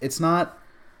is. It's not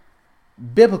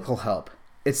biblical help,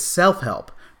 it's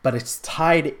self-help, but it's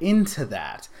tied into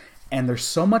that. And there's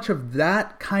so much of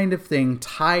that kind of thing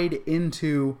tied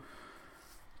into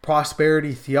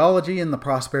prosperity theology and the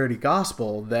prosperity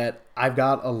gospel that I've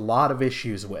got a lot of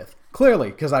issues with. Clearly,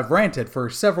 because I've ranted for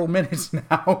several minutes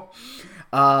now.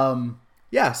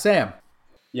 Yeah, Sam.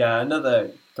 Yeah,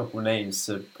 another couple of names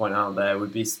to point out there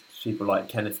would be people like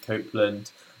Kenneth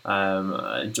Copeland,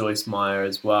 and Joyce Meyer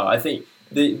as well. I think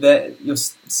you'll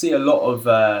see a lot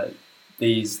of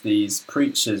these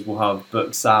preachers will have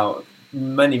books out,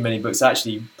 many books,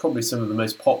 actually probably some of the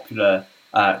most popular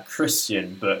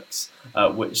Christian books,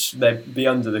 which they'd be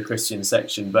under the Christian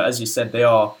section, but as you said, they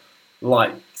are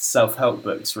like self-help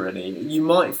books, really. You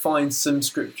might find some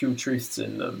scriptural truths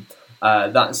in them.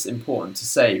 That's important to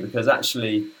say, because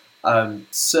actually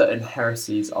certain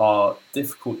heresies are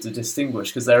difficult to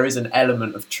distinguish because there is an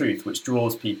element of truth which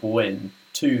draws people in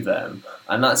to them,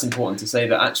 and that's important to say,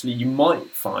 that actually you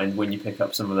might find when you pick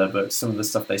up some of their books, some of the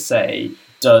stuff they say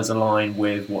does align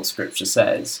with what scripture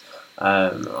says.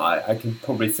 I can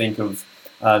probably think of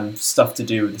stuff to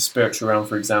do with the spiritual realm,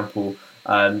 for example.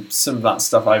 Some of that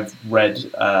stuff I've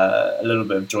read, a little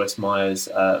bit of Joyce Meyer's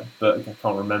book. I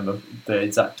can't remember the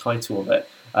exact title of it,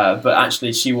 but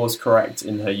actually she was correct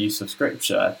in her use of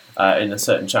scripture in a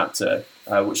certain chapter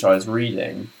which I was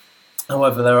reading.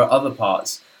 However, there are other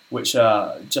parts which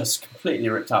are just completely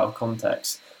ripped out of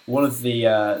context. One of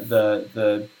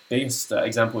the biggest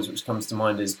examples which comes to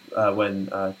mind is when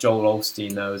Joel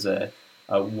Osteen, there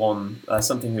was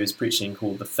something he was preaching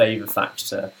called the Favor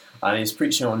Factor, and he was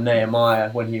preaching on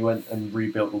Nehemiah when he went and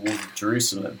rebuilt the walls of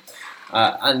Jerusalem,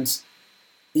 and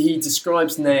he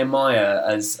describes Nehemiah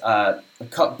as a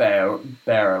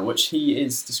cupbearer, which he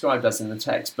is described as in the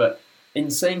text, but in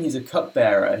saying he's a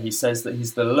cupbearer, he says that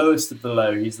he's the lowest of the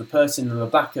low. He's the person in the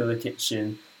back of the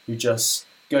kitchen who just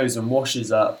goes and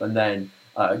washes up and then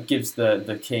gives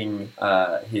the king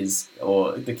his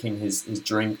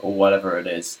drink or whatever it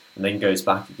is, and then goes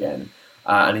back again.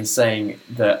 And he's saying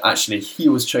that actually he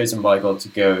was chosen by God to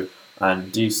go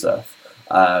and do stuff,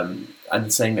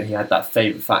 and saying that he had that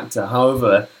favour factor.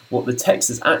 However, what the text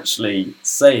is actually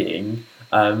saying,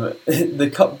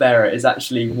 the cupbearer is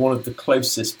actually one of the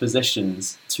closest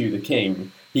positions to the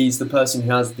king. He's the person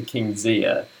who has the king's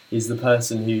ear. He's the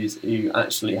person who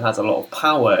actually has a lot of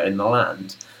power in the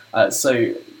land.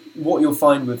 So what you'll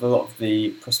find with a lot of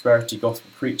the prosperity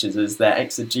gospel preachers is their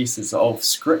exegesis of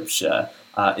scripture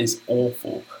is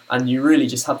awful, and you really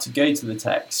just have to go to the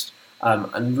text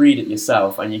and read it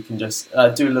yourself, and you can just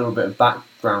do a little bit of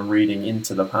background reading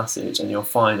into the passage, and you'll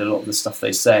find a lot of the stuff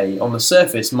they say on the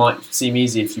surface might seem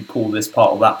easy if you pull this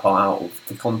part or that part out of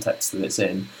the context that it's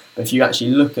in, but if you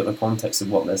actually look at the context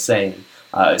of what they're saying,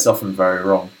 it's often very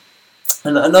wrong.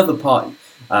 And another part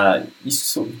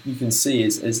you can see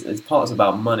is parts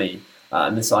about money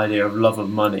and this idea of love of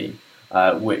money,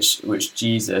 which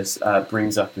Jesus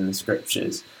brings up in the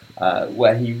scriptures,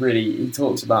 where he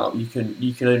talks about you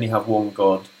can only have one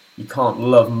God. You can't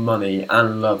love money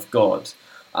and love God,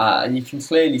 and you can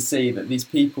clearly see that these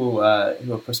people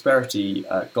who are prosperity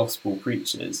gospel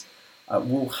preachers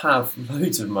will have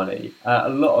loads of money, a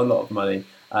lot of money.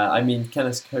 I mean,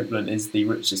 Kenneth Copeland is the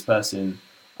richest person.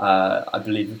 I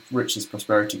believe the richest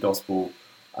prosperity gospel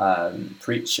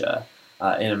preacher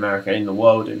in America, in the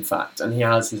world, in fact. And he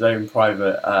has his own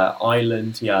private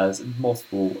island. He has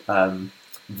multiple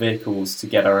vehicles to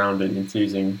get around in,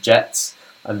 including jets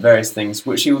and various things,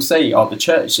 which he will say are the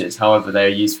churches. However, they are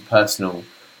used for personal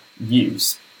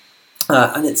use.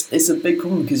 And it's a big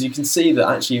problem because you can see that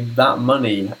actually that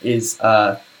money is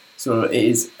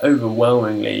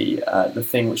overwhelmingly the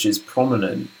thing which is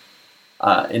prominent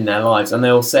in their lives, and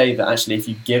they'll say that actually if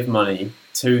you give money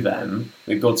to them,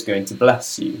 that God's going to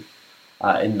bless you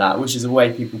in that, which is a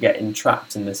way people get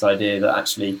entrapped in this idea that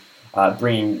actually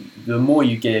the more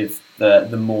you give,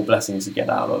 the more blessings you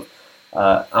get out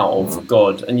of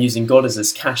God, and using God as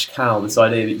this cash cow, this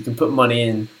idea that you can put money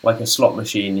in like a slot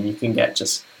machine and you can get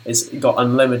it's got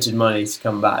unlimited money to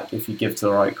come back if you give to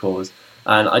the right cause.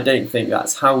 And I don't think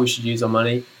that's how we should use our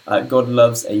money. God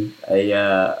loves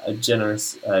a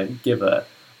generous giver,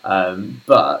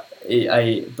 but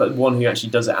one who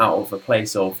actually does it out of a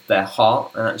place of their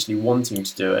heart and actually wanting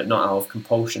to do it, not out of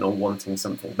compulsion or wanting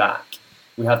something back.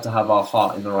 We have to have our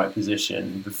heart in the right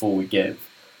position before we give.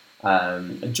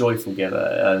 A joyful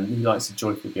giver. He likes a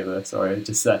joyful giver. Sorry, I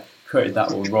just quoted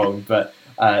that one wrong, but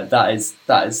that's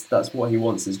what he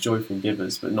wants, is joyful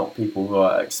givers, but not people who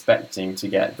are expecting to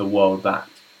get the world back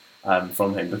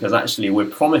from him, because actually we're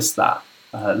promised that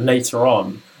later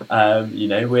on.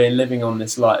 We're living on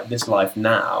this life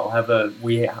now. However,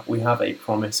 we have a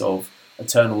promise of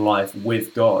eternal life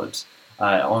with God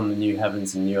on the new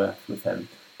heavens and new earth with him,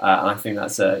 and I think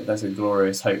that's a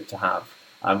glorious hope to have.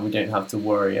 We don't have to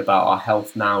worry about our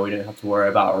health now. We don't have to worry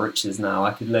about our riches now.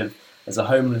 I could live as a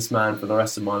homeless man for the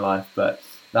rest of my life, but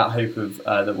that hope of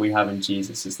that we have in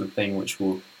Jesus is the thing which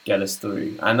will get us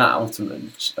through, and that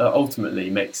ultimately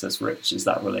makes us rich, is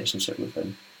that relationship with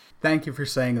him. Thank you for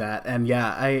saying that, and yeah,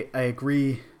 I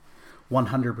agree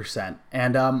 100%.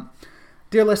 And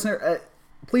dear listener,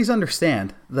 please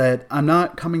understand that I'm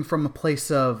not coming from a place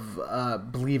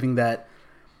of believing that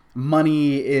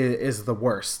money is the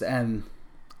worst, and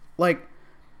like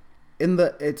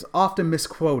it's often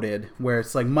misquoted where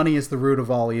it's like money is the root of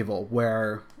all evil,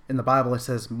 where in the Bible it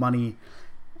says money,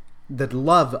 the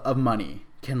love of money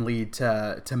can lead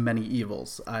to many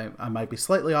evils. I might be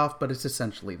slightly off, but it's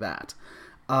essentially that.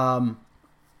 And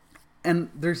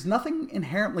there's nothing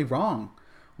inherently wrong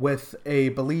with a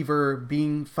believer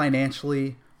being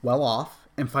financially well off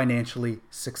and financially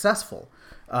successful.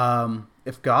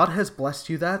 If God has blessed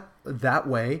you that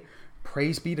way,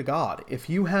 praise be to God. If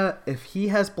he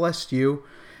has blessed you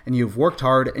and you've worked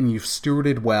hard and you've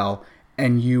stewarded well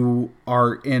and you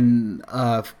are in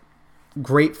a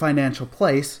great financial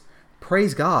place,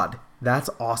 praise God. That's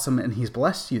awesome, and he's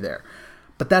blessed you there.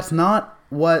 But that's not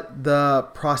what the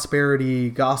prosperity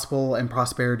gospel and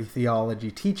prosperity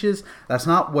theology teaches. That's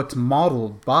not what's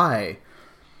modeled by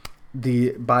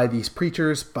these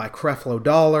preachers, by Creflo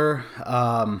Dollar,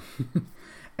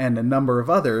 and a number of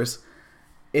others.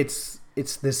 It's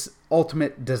this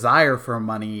ultimate desire for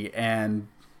money, and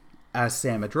as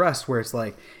Sam addressed, where it's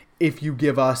like, if you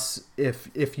give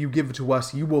to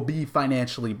us, you will be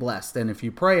financially blessed, and if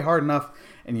you pray hard enough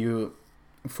and you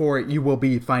will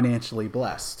be financially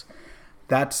blessed.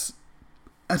 That's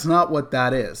not what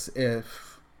that is.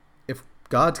 If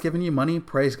God's given you money,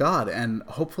 praise God. And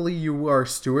hopefully you are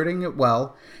stewarding it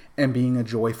well and being a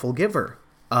joyful giver.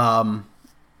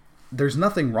 There's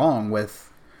nothing wrong with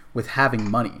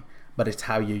having money, but it's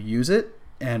how you use it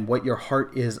and what your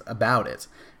heart is about it.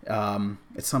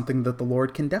 It's something that the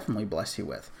Lord can definitely bless you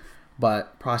with.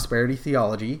 But prosperity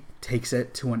theology takes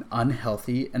it to an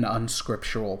unhealthy and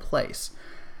unscriptural place.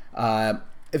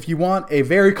 If you want a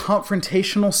very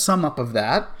confrontational sum up of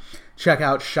that, check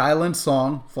out Shilen's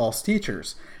song, False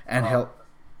Teachers. And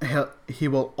he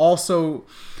will also,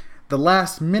 the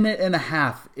last minute and a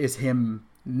half is him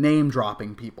name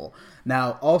dropping people.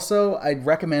 Now, also, I'd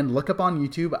recommend look up on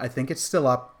YouTube. I think it's still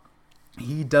up.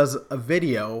 He does a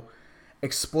video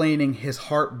explaining his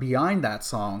heart behind that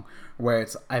song, where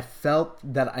I felt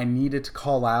that I needed to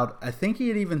call out. I think he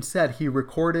had even said he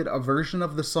recorded a version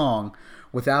of the song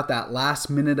without that last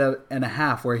minute and a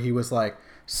half where he was like,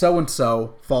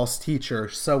 so-and-so, false teacher,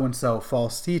 so-and-so,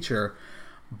 false teacher.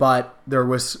 But there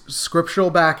was scriptural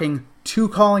backing to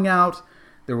calling out.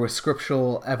 There was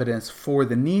scriptural evidence for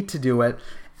the need to do it.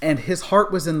 And his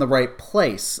heart was in the right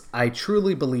place. I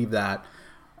truly believe that.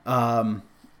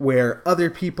 Where other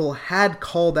people had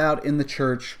called out in the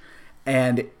church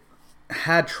and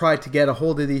had tried to get a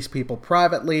hold of these people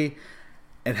privately.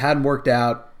 It hadn't worked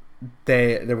out.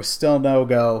 There was still no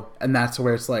go. And that's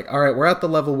where it's like, all right, we're at the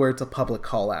level where it's a public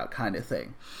call out kind of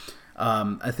thing.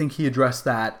 I think he addressed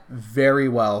that very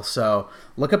well. So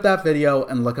look up that video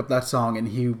and look up that song, and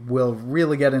he will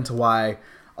really get into why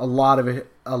a lot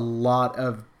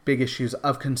of big issues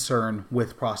of concern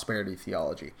with prosperity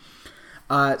theology.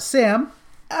 Sam,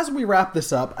 as we wrap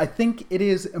this up, I think it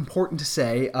is important to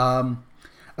say,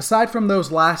 aside from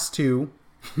those last two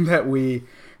that we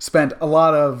spent a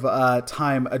lot of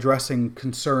time addressing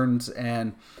concerns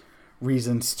and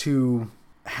reasons to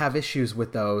have issues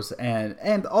with those,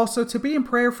 and also to be in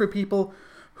prayer for people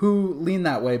who lean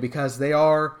that way, because they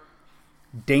are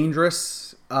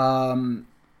dangerous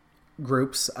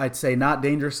groups. I'd say not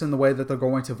dangerous in the way that they're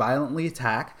going to violently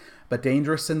attack, but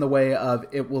dangerous in the way of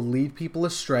it will lead people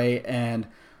astray and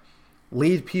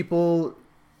lead people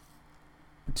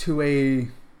to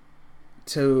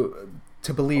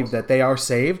believe that they are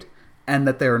saved and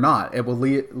that they are not. It will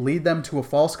lead them to a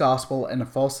false gospel and a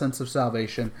false sense of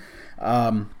salvation.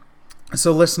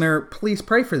 So listener, please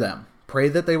pray for them. Pray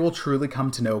that they will truly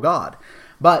come to know God.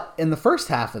 But in the first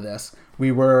half of this,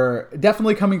 we were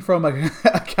definitely coming from a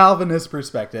Calvinist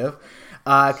perspective,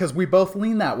 because we both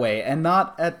lean that way, and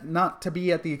not to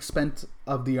be at the expense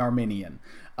of the Arminian.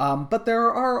 But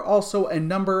there are also a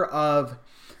number of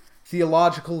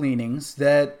theological leanings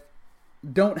that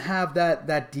don't have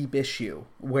that deep issue,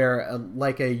 where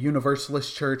like a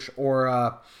Universalist church or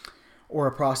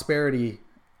a prosperity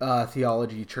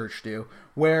theology church do,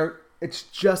 where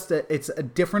it's a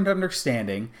different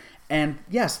understanding. And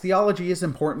yes, theology is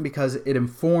important because it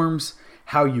informs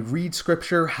how you read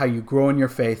scripture, how you grow in your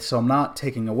faith. So I'm not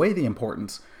taking away the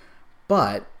importance,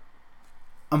 but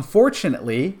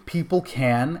unfortunately, people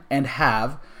can and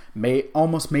have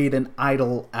almost made an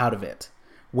idol out of it,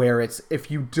 where it's,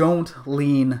 if you don't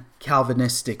lean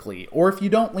Calvinistically, or if you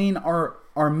don't lean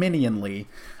Arminianly,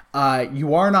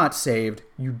 you are not saved,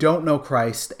 you don't know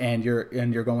Christ, and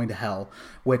you're going to hell,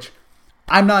 which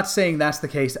I'm not saying that's the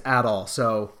case at all,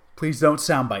 so please don't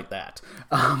soundbite that.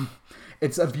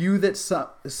 It's a view that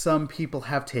some people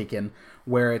have taken,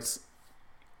 where it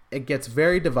gets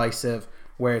very divisive,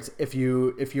 where it's, if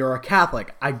you're a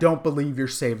Catholic, I don't believe you're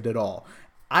saved at all.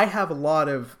 I have a lot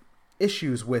of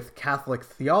issues with Catholic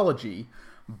theology,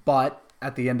 but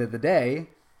at the end of the day,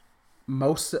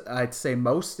 most,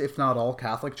 if not all,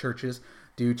 Catholic churches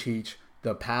do teach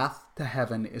the path to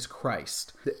heaven is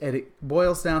Christ. It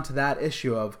boils down to that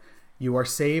issue of, you are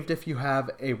saved if you have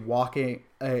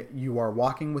you are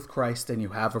walking with Christ and you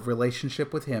have a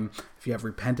relationship with Him, if you have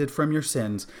repented from your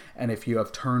sins, and if you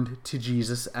have turned to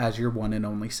Jesus as your one and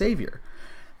only Savior.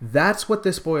 That's what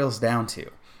this boils down to.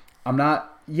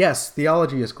 Yes,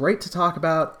 theology is great to talk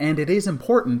about, and it is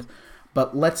important,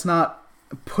 but let's not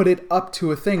put it up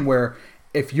to a thing where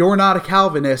if you're not a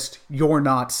Calvinist, you're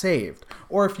not saved.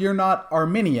 Or if you're not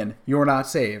Arminian, you're not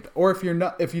saved. Or if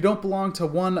you don't belong to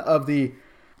one of the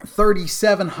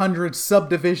 3,700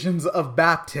 subdivisions of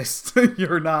Baptists,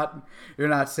 you're not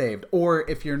saved. Or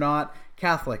if you're not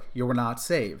Catholic, you're not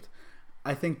saved.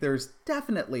 I think there's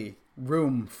definitely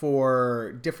room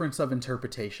for difference of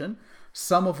interpretation,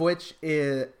 some of which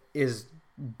is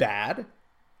bad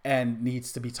and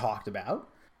needs to be talked about,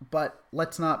 but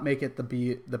let's not make it the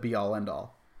be all end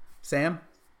all. Sam,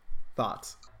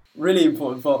 thoughts? Really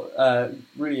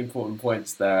important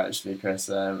points there, actually, Chris.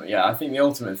 Yeah, I think the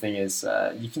ultimate thing is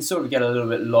you can sort of get a little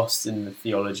bit lost in the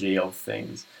theology of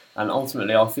things, and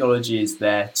ultimately, our theology is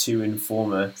there to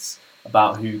inform us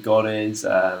about who God is,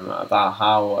 about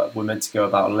how we're meant to go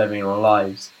about living our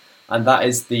lives, and that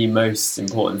is the most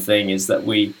important thing. Is that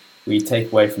we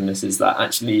take away from this is that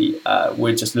actually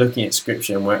we're just looking at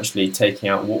Scripture and we're actually taking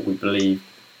out what we believe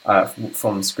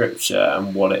from Scripture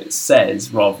and what it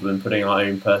says, rather than putting our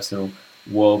own personal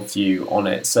worldview on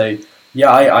it. So,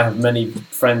 yeah, I have many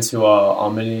friends who are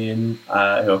Arminian,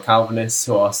 who are Calvinists,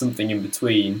 who are something in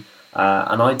between,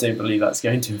 and I don't believe that's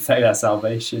going to affect their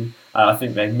salvation. I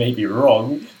think they may be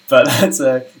wrong, but that's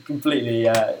a completely,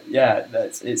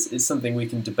 it's something we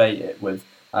can debate it with.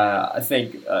 I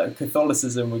think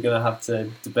Catholicism we're going to have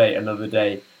to debate another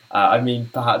day. I mean,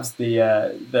 perhaps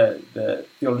the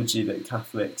theology that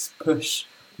Catholics push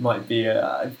might be,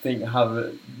 I think,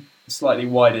 have slightly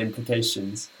wider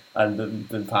implications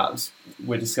than perhaps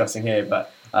we're discussing here.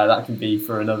 But that can be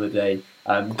for another day.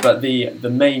 But the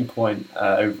main point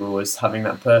overall is having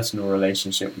that personal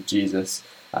relationship with Jesus,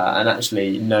 and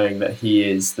actually knowing that He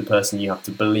is the person you have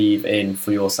to believe in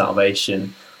for your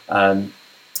salvation.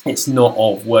 It's not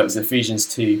of works. Ephesians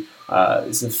 2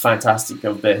 is fantastic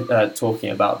of talking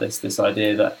about this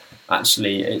idea that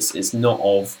actually it's not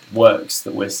of works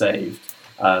that we're saved,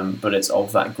 but it's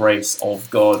of that grace of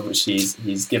God which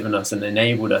He's given us and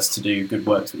enabled us to do good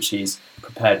works which He's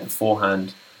prepared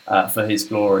beforehand for His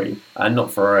glory and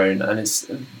not for our own. And it's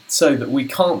so that we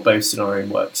can't boast in our own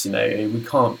works. We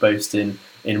can't boast in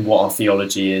what our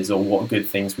theology is or what good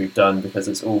things we've done, because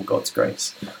it's all God's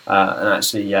grace. And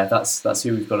actually, yeah, that's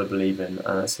who we've got to believe in,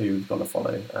 and that's who we've got to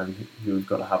follow, and who we've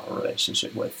got to have a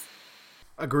relationship with.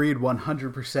 Agreed,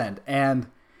 100%. And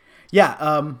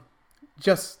yeah,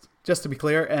 just to be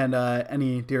clear, and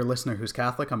any dear listener who's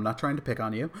Catholic, I'm not trying to pick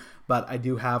on you, but I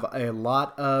do have a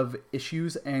lot of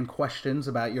issues and questions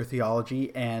about your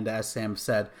theology, and as Sam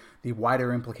said, the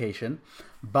wider implication.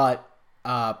 But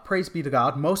praise be to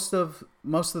God, most of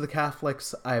the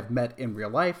Catholics I've met in real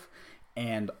life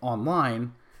and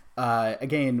online,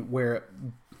 again, where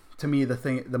to me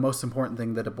the most important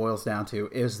thing that it boils down to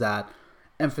is that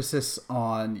emphasis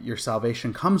on your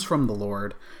salvation comes from the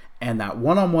Lord, and that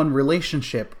one-on-one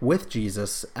relationship with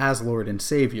Jesus as Lord and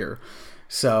Savior.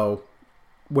 So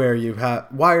where you have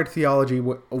wider theology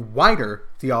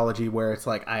where it's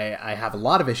like, I have a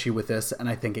lot of issue with this, and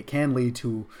I think it can lead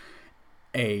to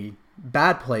a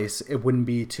bad place. It wouldn't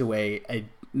be to a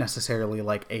necessarily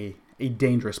like a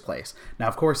dangerous place. Now,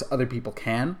 of course, other people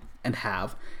can and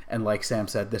have, and like Sam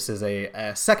said, this is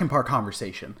a second part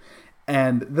conversation.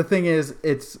 And the thing is,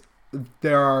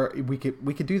 we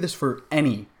could do this for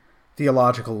any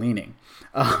theological leaning.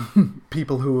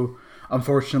 People who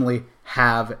unfortunately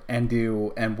have and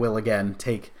do and will again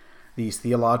take these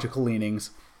theological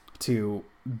leanings to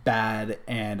bad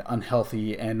and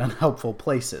unhealthy and unhelpful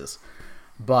places.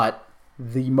 But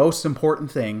the most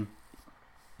important thing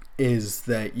is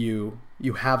that you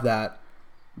have that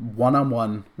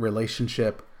one-on-one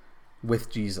relationship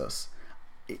with Jesus.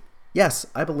 Yes,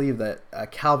 I believe that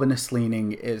Calvinist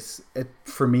leaning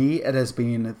for me, it has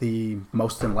been the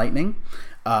most enlightening,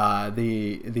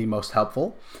 the most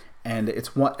helpful, and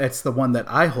it's the one that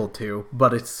I hold to.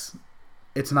 But it's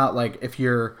not like if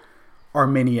you're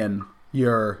Arminian,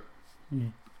 you're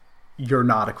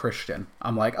not a Christian.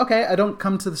 I'm like, okay, I don't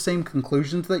come to the same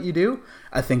conclusions that you do.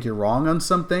 I think you're wrong on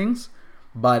some things,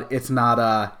 but it's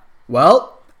not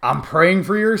well, I'm praying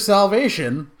for your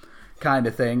salvation kind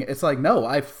of thing. It's like, no,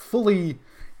 if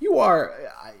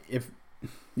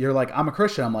you're like, I'm a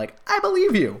Christian, I'm like, I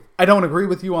believe you. I don't agree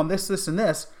with you on this, and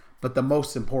this, but the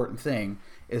most important thing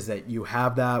is that you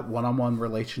have that one-on-one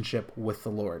relationship with the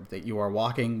Lord, that you are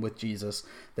walking with Jesus,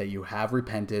 that you have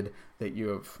repented, that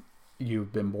you've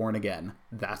been born again.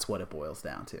 That's what it boils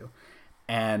down to.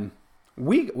 And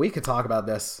we could talk about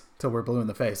this till we're blue in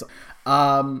the face.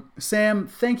 Sam,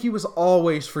 thank you as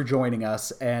always for joining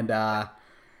us, and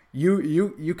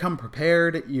you come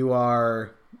prepared.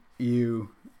 You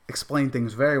explain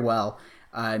things very well,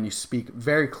 and you speak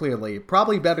very clearly,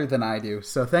 probably better than I do.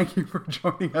 So thank you for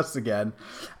joining us again.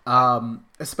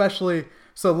 Especially,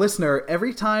 so listener,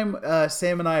 every time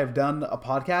Sam and I have done a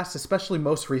podcast, especially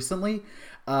most recently,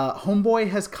 Homeboy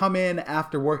has come in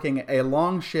after working a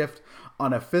long shift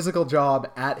on a physical job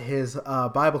at his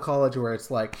Bible college, where it's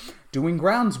like doing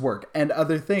grounds work and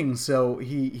other things. So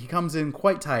he comes in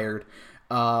quite tired.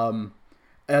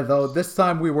 Although this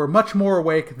time we were much more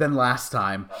awake than last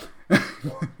time.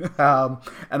 And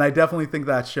I definitely think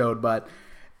that showed. But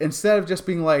instead of just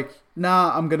being like,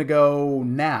 nah, I'm going to go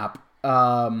nap,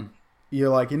 you're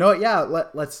like, you know what? Yeah,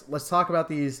 let's talk about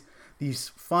these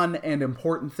fun and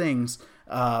important things.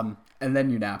 And then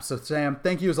you nap. So Sam,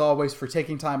 thank you as always for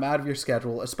taking time out of your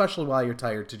schedule, especially while you're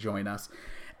tired, to join us.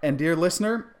 And dear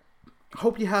listener,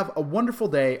 hope you have a wonderful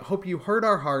day. Hope you heard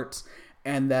our hearts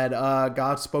and that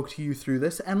God spoke to you through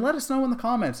this. And let us know in the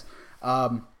comments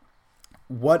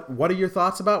what are your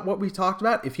thoughts about what we talked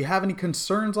about. If you have any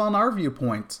concerns on our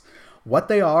viewpoints, what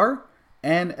they are,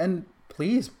 and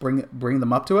please bring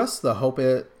them up to us. The hope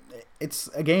it's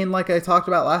again, like I talked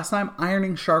about last time,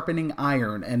 ironing, sharpening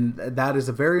iron, and that is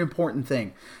a very important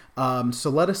thing. So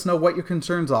let us know what your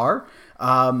concerns are.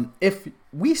 If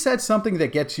we said something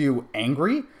that gets you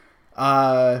angry,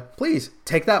 please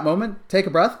take that moment, take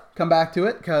a breath, come back to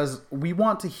it, because we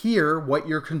want to hear what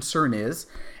your concern is.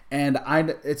 And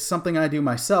it's something I do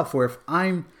myself, where if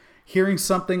I'm hearing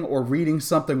something or reading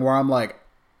something where I'm like,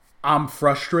 I'm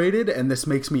frustrated and this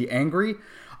makes me angry,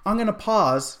 I'm going to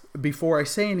pause before I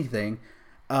say anything,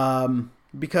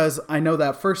 because I know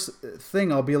that first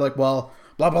thing I'll be like, well,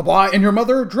 blah, blah, blah, and your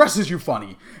mother dresses you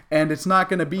funny. And it's not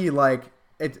going to be like,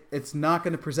 it's not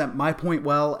going to present my point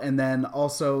well, and then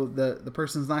also the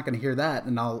person's not going to hear that,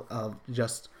 and I'll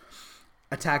just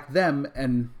attack them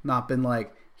and not been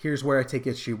like, here's where I take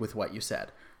issue with what you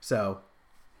said. So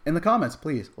in the comments,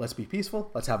 please, let's be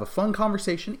peaceful. Let's have a fun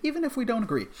conversation, even if we don't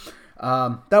agree.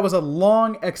 That was a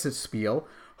long exit spiel.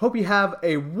 Hope you have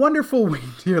a wonderful week,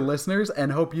 dear listeners,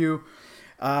 and hope you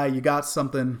got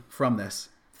something from this.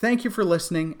 Thank you for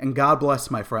listening, and God bless,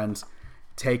 my friends.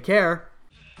 Take care.